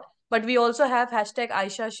a lot. But we also have hashtag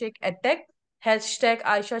Ayesha Sheikh edtech, hashtag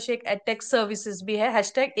Ayesha Sheikh edtech services भी है,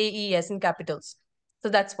 hashtag AES in Capitals. So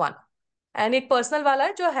that's one. And एक पर्सनल वाला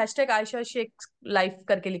है जो हैशटैग आयशा शेख लाइफ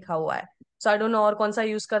करके लिखा हुआ है. सो आई डोंट नो और कौन सा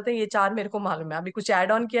यूज करते हैं, ये 4 मेरे को मालूम है. अभी कुछ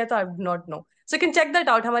ऐड ऑन किया है तो I do not know. So can check that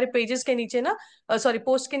out हमारे पेजेस के नीचे ना, सॉरी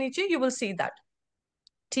पोस्ट के नीचे यू विल सी दैट.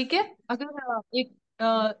 ठीक है.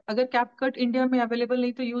 अगर कैपकट इंडिया में अवेलेबल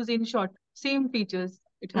नहीं तो use in short, same features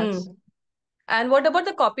it has. And what about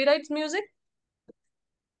the copyrights music?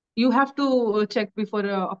 You have to check before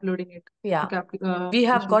uploading it. Yeah, Cap we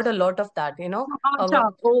have got issues. a lot of that, अच्छा,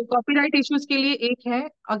 वो copyright issues के लिए एक है,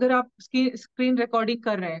 अगर आप screen recording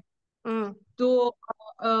कर रहे हैं तो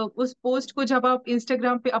उस पोस्ट को जब आप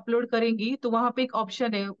इंस्टाग्राम पे अपलोड करेंगी तो वहां पे एक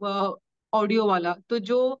ऑप्शन है ऑडियो वाला, तो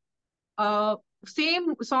जो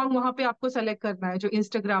सेम सॉन्ग वहां पे आपको सेलेक्ट करना है, जो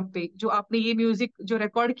इंस्टाग्राम पे जो आपने ये म्यूजिक जो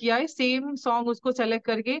रिकॉर्ड किया है सेम सॉन्ग उसको सेलेक्ट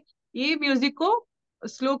करके ये म्यूजिक को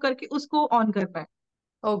स्लो करके उसको ऑन करना है।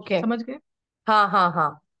 ओके, समझ गए? हाँ हाँ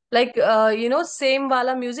हाँ, लाइक सेम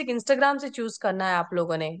वाला म्यूजिक इंस्टाग्राम से चूज करना है आप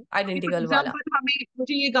लोगों ने, फॉर आइडेंटिकल वाला। एग्जाम्पल हमें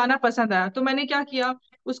मुझे ये गाना पसंद आया तो मैंने क्या किया,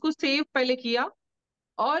 उसको सेव पहले किया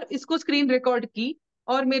और इसको स्क्रीन रिकॉर्ड की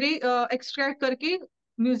और मेरे एक्सट्रैक्ट करके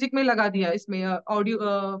म्यूजिक में लगा दिया, इसमें ऑडियो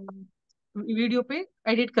वीडियो पे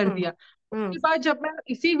एडिट कर दिया। उसके बाद जब मैं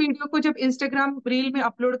इसी वीडियो को जब इंस्टाग्राम रील में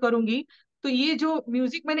अपलोड करूंगी तो ये जो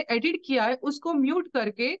म्यूजिक मैंने एडिट किया है उसको म्यूट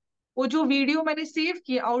करके वो जो वीडियो मैंने सेव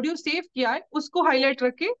किया, ऑडियो सेव किया है, उसको हाईलाइट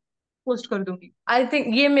रख के पोस्ट कर दूंगी। आई थिंक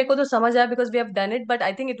ये मेरे को तो समझ आया because we have done it, but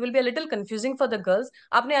I think it will be a little confusing for the girls.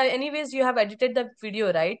 आपने anyways you have edited the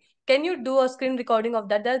video right, can you do a screen recording of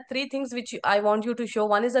that? There are three things which I want you to show.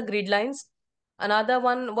 One is the grid lines, another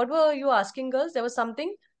one, what were you asking girls? There was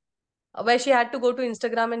something where she had to go to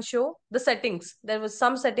Instagram and show the settings. There was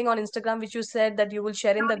some setting on Instagram which you said that you will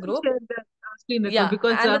share in the Can't group. share that screen record Yeah,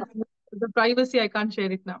 because and the privacy I can't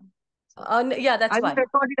share it now. yeah, that's I will fine.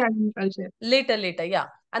 record it and I'll share. Later, yeah.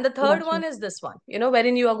 And the Yeah, third sure. one is this one,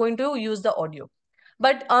 wherein you are going to use the audio.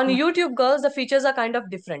 But on Yeah. YouTube, girls, the features are kind of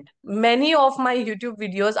different. Many of my YouTube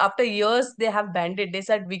videos, after years, they have banned it. They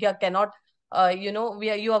said cannot,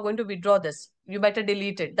 you are going to withdraw this. You better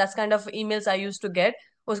delete it. That's kind of emails I used to get.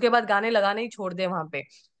 उसके बाद गाने लगाने ही छोड़ दे वहां पे.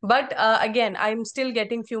 But again, I'm still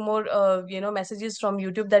getting few more, messages from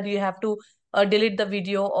YouTube that you have to delete the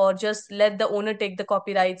video or just let the owner take the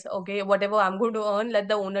copyrights. Okay, whatever I'm going to earn, let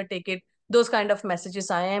the owner take it. Those kind of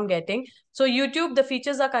messages I am getting. So YouTube, the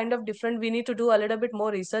features are kind of different. We need to do a little bit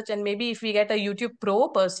more research, and maybe if we get a YouTube Pro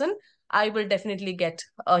person, I will definitely get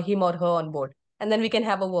him or her on board, and then we can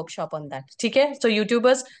have a workshop on that. Okay? So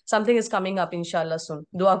YouTubers, something is coming up, inshallah soon.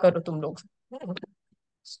 Dua karo tum log.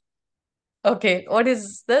 Okay, what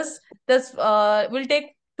is this? This we'll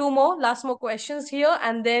take last more questions here,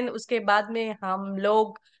 and then उसके बाद में हम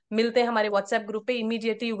लोग मिलते हैं हमारे WhatsApp group पे.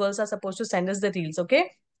 Immediately, you girls are supposed to send us the reels, okay?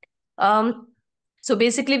 So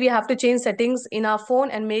basically, we have to change settings in our phone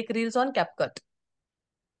and make reels on CapCut.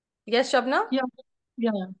 Yes, Shabna? Yeah.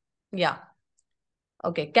 Yeah. Yeah.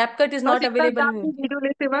 Okay. CapCut is बस not इतना available ध्यान in. दें video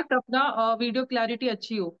लेते वक्त अपना video clarity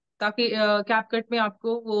अच्छी हो ताकि कैपकट में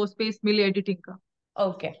आपको वो स्पेस मिले एडिटिंग का।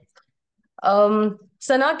 Okay.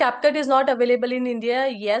 Sana, CapCut is not available in India.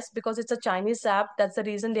 Yes, because it's a Chinese app. That's the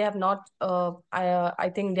reason they have not. I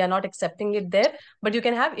think they are not accepting it there. But you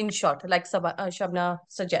can have InShot, like Shabna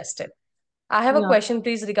suggested. I have a Yeah. question,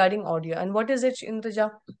 please, regarding audio. And what is it, Indraja?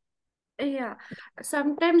 Yeah,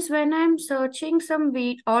 sometimes when I'm searching some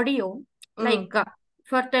audio, like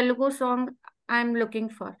for Telugu song I'm looking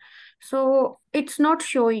for, so it's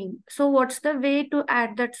not showing. So what's the way to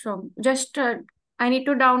add that song? Just I need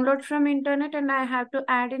to download from internet and I have to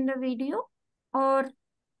add in the video, or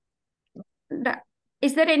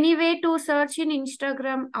is there any way to search in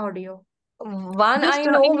Instagram audio? One Just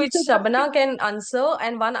I know in which Instagram Shabna can answer,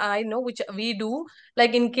 and one I know which we do.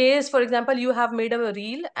 Like in case, for example, you have made a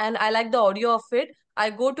reel and I like the audio of it. I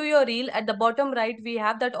go to your reel at the bottom right, we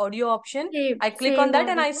have that audio option. I click on save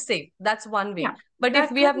that and I audio. save. That's one way. Yeah, But if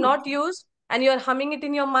that we have one. not used and you're humming it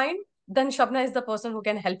in your mind, then Shabna is the person who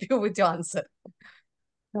can help you with your answer.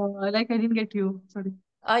 like I didn't get you. Sorry.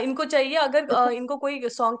 इनको चाहिए अगर इनको कोई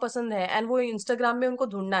song पसंद है and वो Instagram में उनको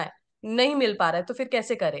ढूंढना है, नहीं मिल पा रहा है, तो फिर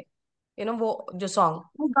कैसे करे? वो जो सॉन्ग,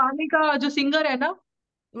 वो गाने का जो सिंगर है ना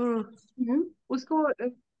हम्म, उसको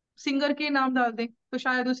सिंगर के नाम डाल दें तो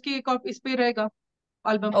शायद उसकी एक इस पे रहेगा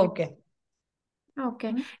एल्बम पे। Okay.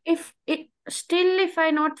 Okay. If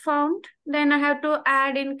I not found, then I have to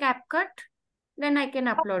add in CapCut, then I can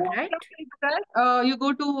upload, right? You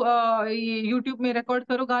go to YouTube में रिकॉर्ड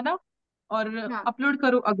करो गाना और हाँ, अपलोड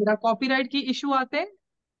करो। अगर कॉपीराइट की इशू आते हैं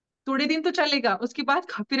थोड़े दिन तो चलेगा, उसके बाद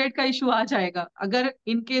कॉपीराइट का इशू आ जाएगा। अगर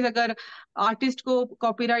इनकेस अगर आर्टिस्ट को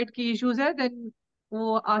कॉपीराइट की इश्यूज है देन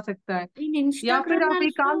वो आ सकता है। in या फिर Instagram आप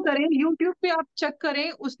एक काम also. करें, यूट्यूब पे आप चेक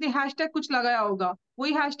करें, उसने हैशटैग कुछ लगाया होगा,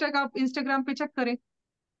 वही हैशटैग आप इंस्टाग्राम पे चेक करें।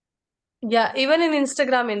 Yeah, even in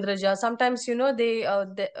Instagram, Indraja, sometimes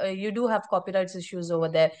you do have copyrights issues over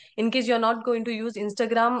there. In case you're not going to use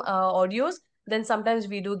Instagram audios, then sometimes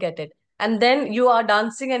we do get it. And then you are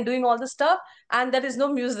dancing and doing all the stuff, and there is no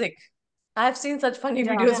music. I have seen such funny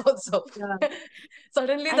Yeah, videos Yeah, also. yeah.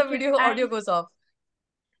 Suddenly I the can video audio add. goes off.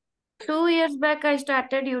 2 years back, I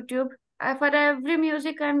started YouTube. For every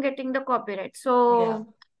music, I'm getting the copyright. Yeah.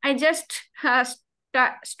 So I just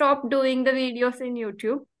stopped doing the videos in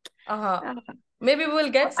YouTube. Uh-huh. Uh, Maybe we'll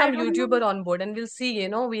so get I some don't YouTuber know. on board and we'll see,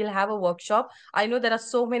 we'll have a workshop. I know there are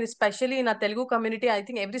so many, especially in our Telugu community. I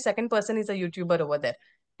think every second person is a YouTuber over there.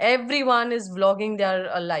 Everyone is vlogging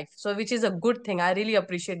their life. So, which is a good thing. I really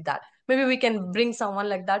appreciate that. Maybe we can bring someone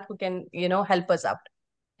like that who can, help us out.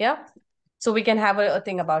 Yeah. So we can have a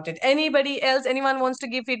thing about it. Anybody else, anyone wants to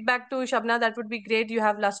give feedback to Shabna? That would be great. You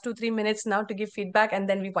have last 2-3 minutes now to give feedback and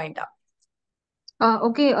then we wind up.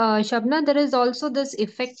 Okay, Shabna, there is also this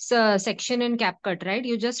effects section in CapCut, right?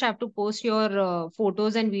 You just have to post your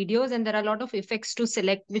photos and videos, and there are a lot of effects to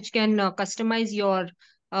select which can customize your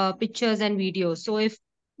pictures and videos. So if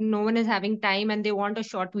no one is having time and they want a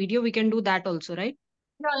short video, we can do that also, right?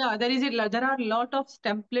 Yeah, there are a lot of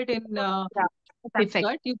template in Yeah, effect.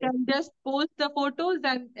 CapCut. You can just post the photos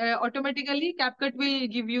and automatically CapCut will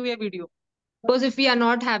give you a video. Suppose if we are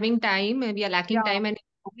not having time, we are lacking Yeah. time, and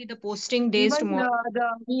only the posting days even tomorrow. The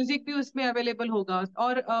music भी उसमें available होगा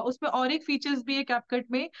और उसमें और एक features भी है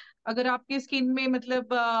CapCut में अगर आपके स्किन में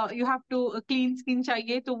मतलब you have to clean skin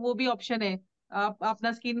चाहिए तो वो भी ऑप्शन है आप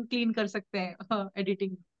अपना स्किन क्लीन कर सकते हैं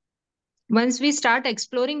editing Once we start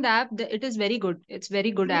exploring the app, it is very good. It's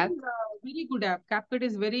very good app. Very good app CapCut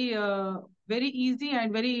is very very easy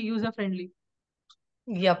and very user friendly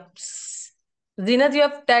Yep. Zinat, you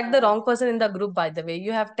have tagged the wrong person in the group, by the way.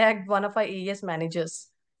 You have tagged one of our AES managers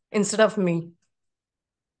instead of me.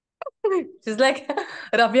 She's like,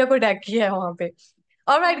 Rabia ko tag kiya hai wahan pe.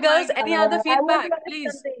 All right, girls, any other I want feedback, to ask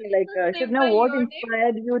please? something like Shabna, what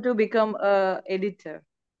inspired you to become a editor?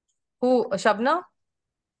 Who? Shabna?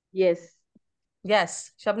 Yes.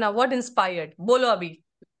 Yes, Shabna, what inspired? बोलो अभी.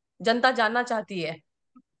 जनता जानना चाहती है.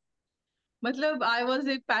 मतलब I was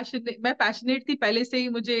एक passionate मैं passionate थी पहले से ही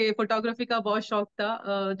मुझे फोटोग्राफी का बहुत शौक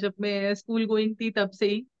था जब मैं स्कूल गोइंग थी तब से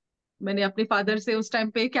ही मैंने अपने फादर से उस टाइम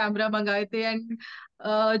पे कैमरा मंगाए थे एंड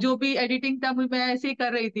जो भी एडिटिंग था मैं ऐसे ही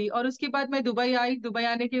कर रही थी और उसके बाद मैं दुबई आई दुबई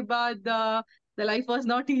आने के बाद the life was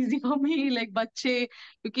not easy for me like बच्चे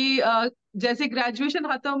क्योंकि जैसे ग्रेजुएशन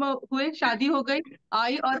हाथों में हुए शादी हो गई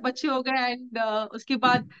आई और बच्चे हो गए एंड उसके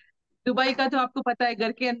बाद दुबई का तो आपको पता है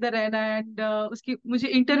घर के अंदर रहना है एंड उसकी मुझे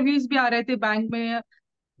इंटरव्यूज भी आ रहे थे बैंक में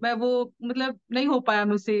मैं वो मतलब नहीं हो पाया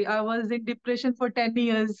मुझसे I was in depression for 10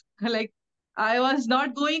 years like I was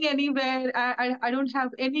not going anywhere I don't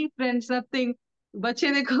have any friends nothing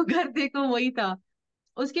बच्चे देखो घर देखो वही था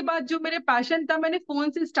उसके बाद जो मेरे पैशन था मैंने फोन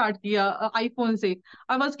से स्टार्ट किया आईफोन से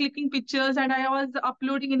I was clicking pictures and I was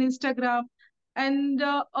uploading in Instagram and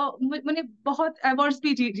मैंने बहुत अवार्ड्स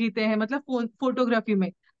भी जीते हैं मतलब फोटोग्राफी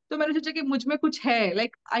में तो मैंने सोचा कि मुझ में कुछ है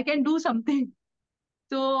like I can do something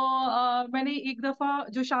तो मैंने एक दफा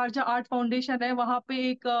जो शारजा आर्ट फाउंडेशन है वहां पे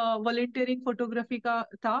एक वॉलंटियरिंग फोटोग्राफी का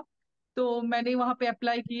था तो मैंने वहां पे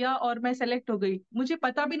अप्लाई किया और मैं सेलेक्ट हो गई मुझे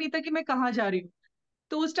पता भी नहीं था कि मैं कहाँ जा रही हूँ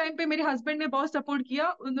तो उस टाइम पे मेरे हस्बैंड ने बहुत सपोर्ट किया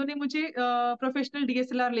उन्होंने मुझे प्रोफेशनल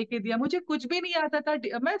डीएसएलआर लेके दिया मुझे कुछ भी नहीं आता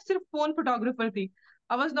था मैं सिर्फ फोन फोटोग्राफर थी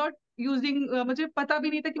आई वॉज नॉट यूजिंग मुझे पता भी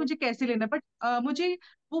नहीं था कि मुझे कैसे लेना बट मुझे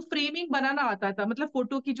वो फ्रेमिंग बनाना आता था मतलब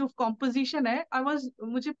फोटो की जो कॉम्पोजिशन है आई वॉज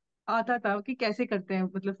मुझे आता था कि कैसे करते हैं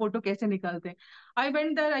मतलब फोटो कैसे निकालते हैं I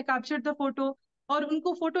went there I captured the photo और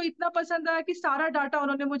उनको फोटो इतना पसंद आया कि सारा डाटा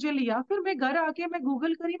उन्होंने मुझे लिया फिर मैं घर आके मैं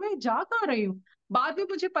गूगल करी मैं जा कहाँ रही हूँ बाद में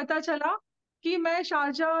मुझे पता चला कि मैं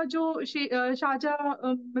शारजा जो शारजा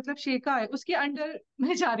मतलब शेखा है उसके अंडर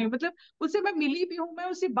में जा रही हूँ मतलब उससे मैं मिली भी हूँ मैं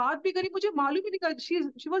उससे बात भी करी मुझे मालूम ही नहीं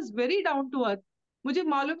she was very down to earth मुझे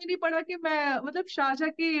मालूम ही नहीं पड़ा कि मैं मतलब शारजा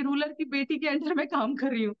के रूलर की बेटी के अंडर में काम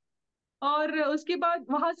कर रही हूँ और उसके बाद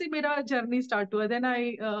वहां से मेरा जर्नी स्टार्ट हुआ then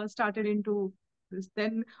I started into this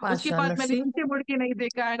then उसके बाद Mashallah, मैंने see? पीछे मुड़ के नहीं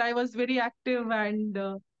देखा and I was very active and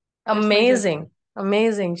that's my journey Amazing.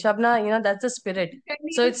 Amazing. Shabna, that's the spirit. 10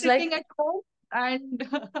 So years it's sitting like, at home and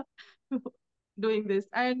doing this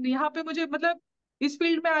and यहाँ पे मुझे मतलब इस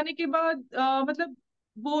फील्ड में आने के बाद मतलब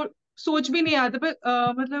वो सोच भी नहीं आता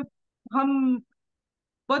पर मतलब हम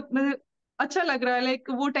बहुत मतलब अच्छा लग रहा है लाइक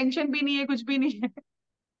वो टेंशन भी नहीं है कुछ भी नहीं है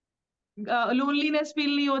लोनलीनेस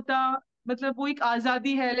फील नहीं होता मतलब वो एक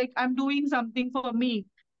आजादी है like I am doing something for me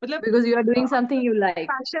मतलब Because you are doing आपका something you like.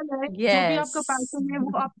 पैशन है जो भी आपका yes. पैशन है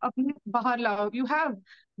वो आप अपने बाहर लाओ यू हैव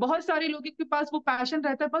बहुत सारे लोगों के पास वो पैशन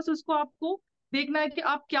रहता है बस उसको आपको देखना है कि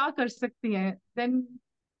आप क्या कर सकती हैं then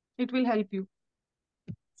it will help you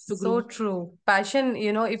to grow So true. Passion,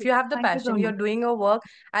 if you have the thank you so passion, you're much doing your work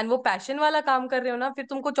and वो passion वाला काम कर रहे हो ना, फिर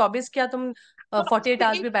तुमको 24 क्या तुम तो 48 उसमें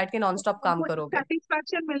hours एक भी बैठ के नॉन स्टॉप काम वो एक करोगे.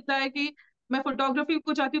 सेटिस्फैक्शन मिलता है कि मैं फोटोग्राफी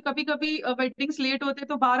को चाहती हूँ कभी कभी वेडिंग्स लेट होते हैं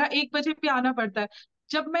तो 12-1 बजे भी आना पड़ता है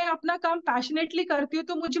जब मैं अपना काम पैशनेटली करती हूँ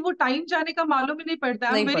तो मुझे वो टाइम जाने का मालूम ही नहीं पड़ता.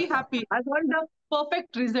 आई एम नहीं वेरी पड़ता. Happy. I want the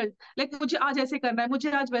perfect result. Like मुझे आज ऐसे करना है,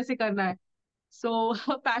 मुझे आज वैसे करना है. So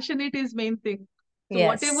passionate is main thing. So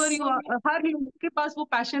what ever Yes. You, हर लोग के पास वो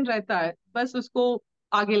पैशन रहता है, बस उसको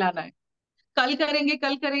आगे लाना है. कल करेंगे,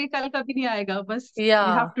 कल करेंगे, कल कभी नहीं आएगा. बस you have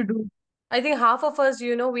Yeah. To do. I think half of us,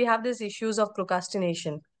 we have these issues of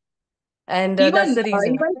procrastination. And that's Even the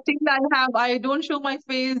reason. even still, I don't show my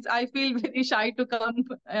face. I feel very shy to come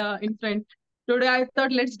in front. Today I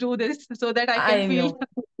thought let's do this so that I can I feel.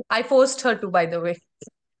 know. I forced her to, by the way.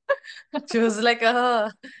 She was like,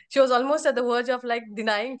 she was almost at the verge of like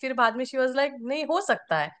denying. फिर बाद में she was like, नहीं हो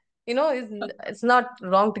सकता है. It's not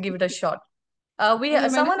wrong to give it a shot. मैंने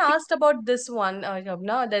Someone asked about this one,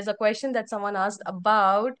 Shabna. There's a question that someone asked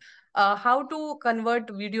about how to convert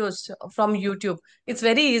videos from YouTube. It's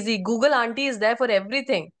very easy. Google Auntie is there for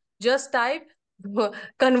everything. Just type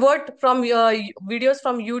convert from your videos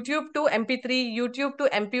from YouTube to MP3, YouTube to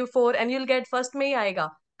MP4, and you'll get first में ही आएगा.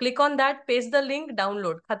 Click on that, paste the link,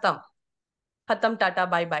 download. खत्म. खत्म, Tata,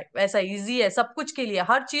 bye bye. वैसा easy है सब कुछ के लिए.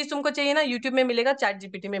 हर चीज तुमको चाहिए ना, यूट्यूब में मिलेगा, चैट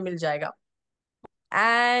जीपीटी में मिल जाएगा.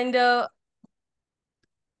 And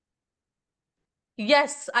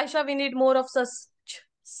yes, Aisha, we need more of such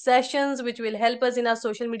sessions which will help us in our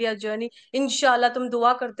social media journey. Inshallah, तुम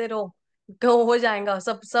दुआ करते रहो, हो जाएगा.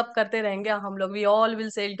 सब सब करते रहेंगे हम लोग. We all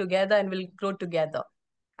will sail together and will grow together.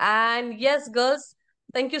 And yes, girls,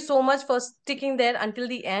 thank you so much for sticking there until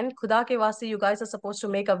the end. Khuda ke waste, you guys are supposed to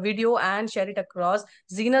make a video and share it across.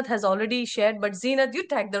 Zeenat has already shared, but Zeenat, you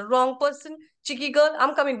tagged the wrong person. Cheeky girl,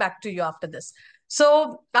 I'm coming back to you after this. So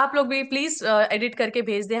आप लोग भी please edit करके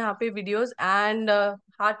भेज दें यहाँ पे videos. And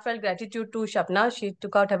heartfelt gratitude to Shabna. She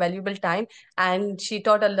took out her valuable time and she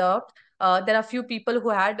taught a lot. There are few people who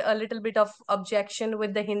had a little bit of objection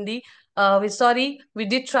with the Hindi. We're sorry. We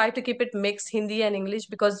did try to keep it mixed Hindi and English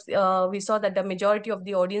because we saw that the majority of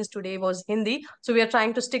the audience today was Hindi. So we are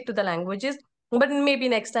trying to stick to the languages. But maybe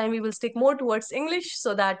next time we will stick more towards English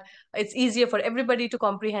so that it's easier for everybody to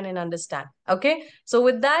comprehend and understand. Okay. So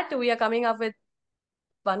with that, we are coming up with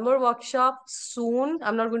one more workshop soon.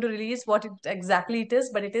 I'm not going to release what exactly it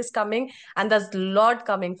is, but it is coming, and there's a lot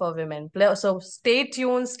coming for women. So stay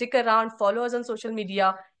tuned, stick around, follow us on social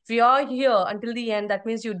media. If you are here until the end, that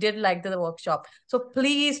means you did like the workshop. So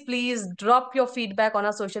please, please drop your feedback on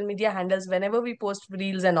our social media handles whenever we post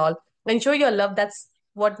reels and all, and show your love. That's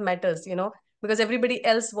what matters. Because everybody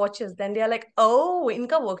else watches, then they are like, oh,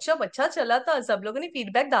 इनका workshop अच्छा चला था, सब लोगों ने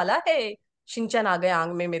feedback डाला है. Shinchan आ गए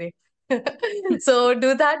आंग में मेरे. So do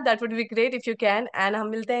that. That would be great if you can. And हम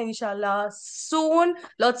मिलते हैं inshallah soon.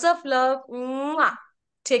 Lots of love. Mwah.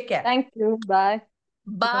 Take care. Thank you. Bye.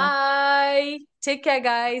 Bye. Bye. Take care,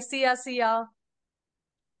 guys. See ya. See ya.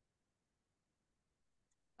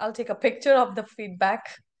 I'll take a picture of the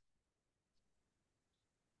feedback.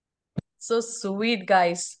 So sweet,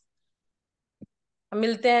 guys. हम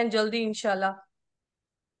मिलते हैं जल्दी inshallah.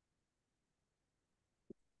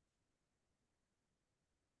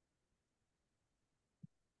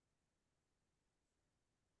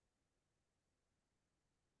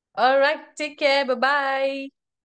 All right. Take care. Bye bye.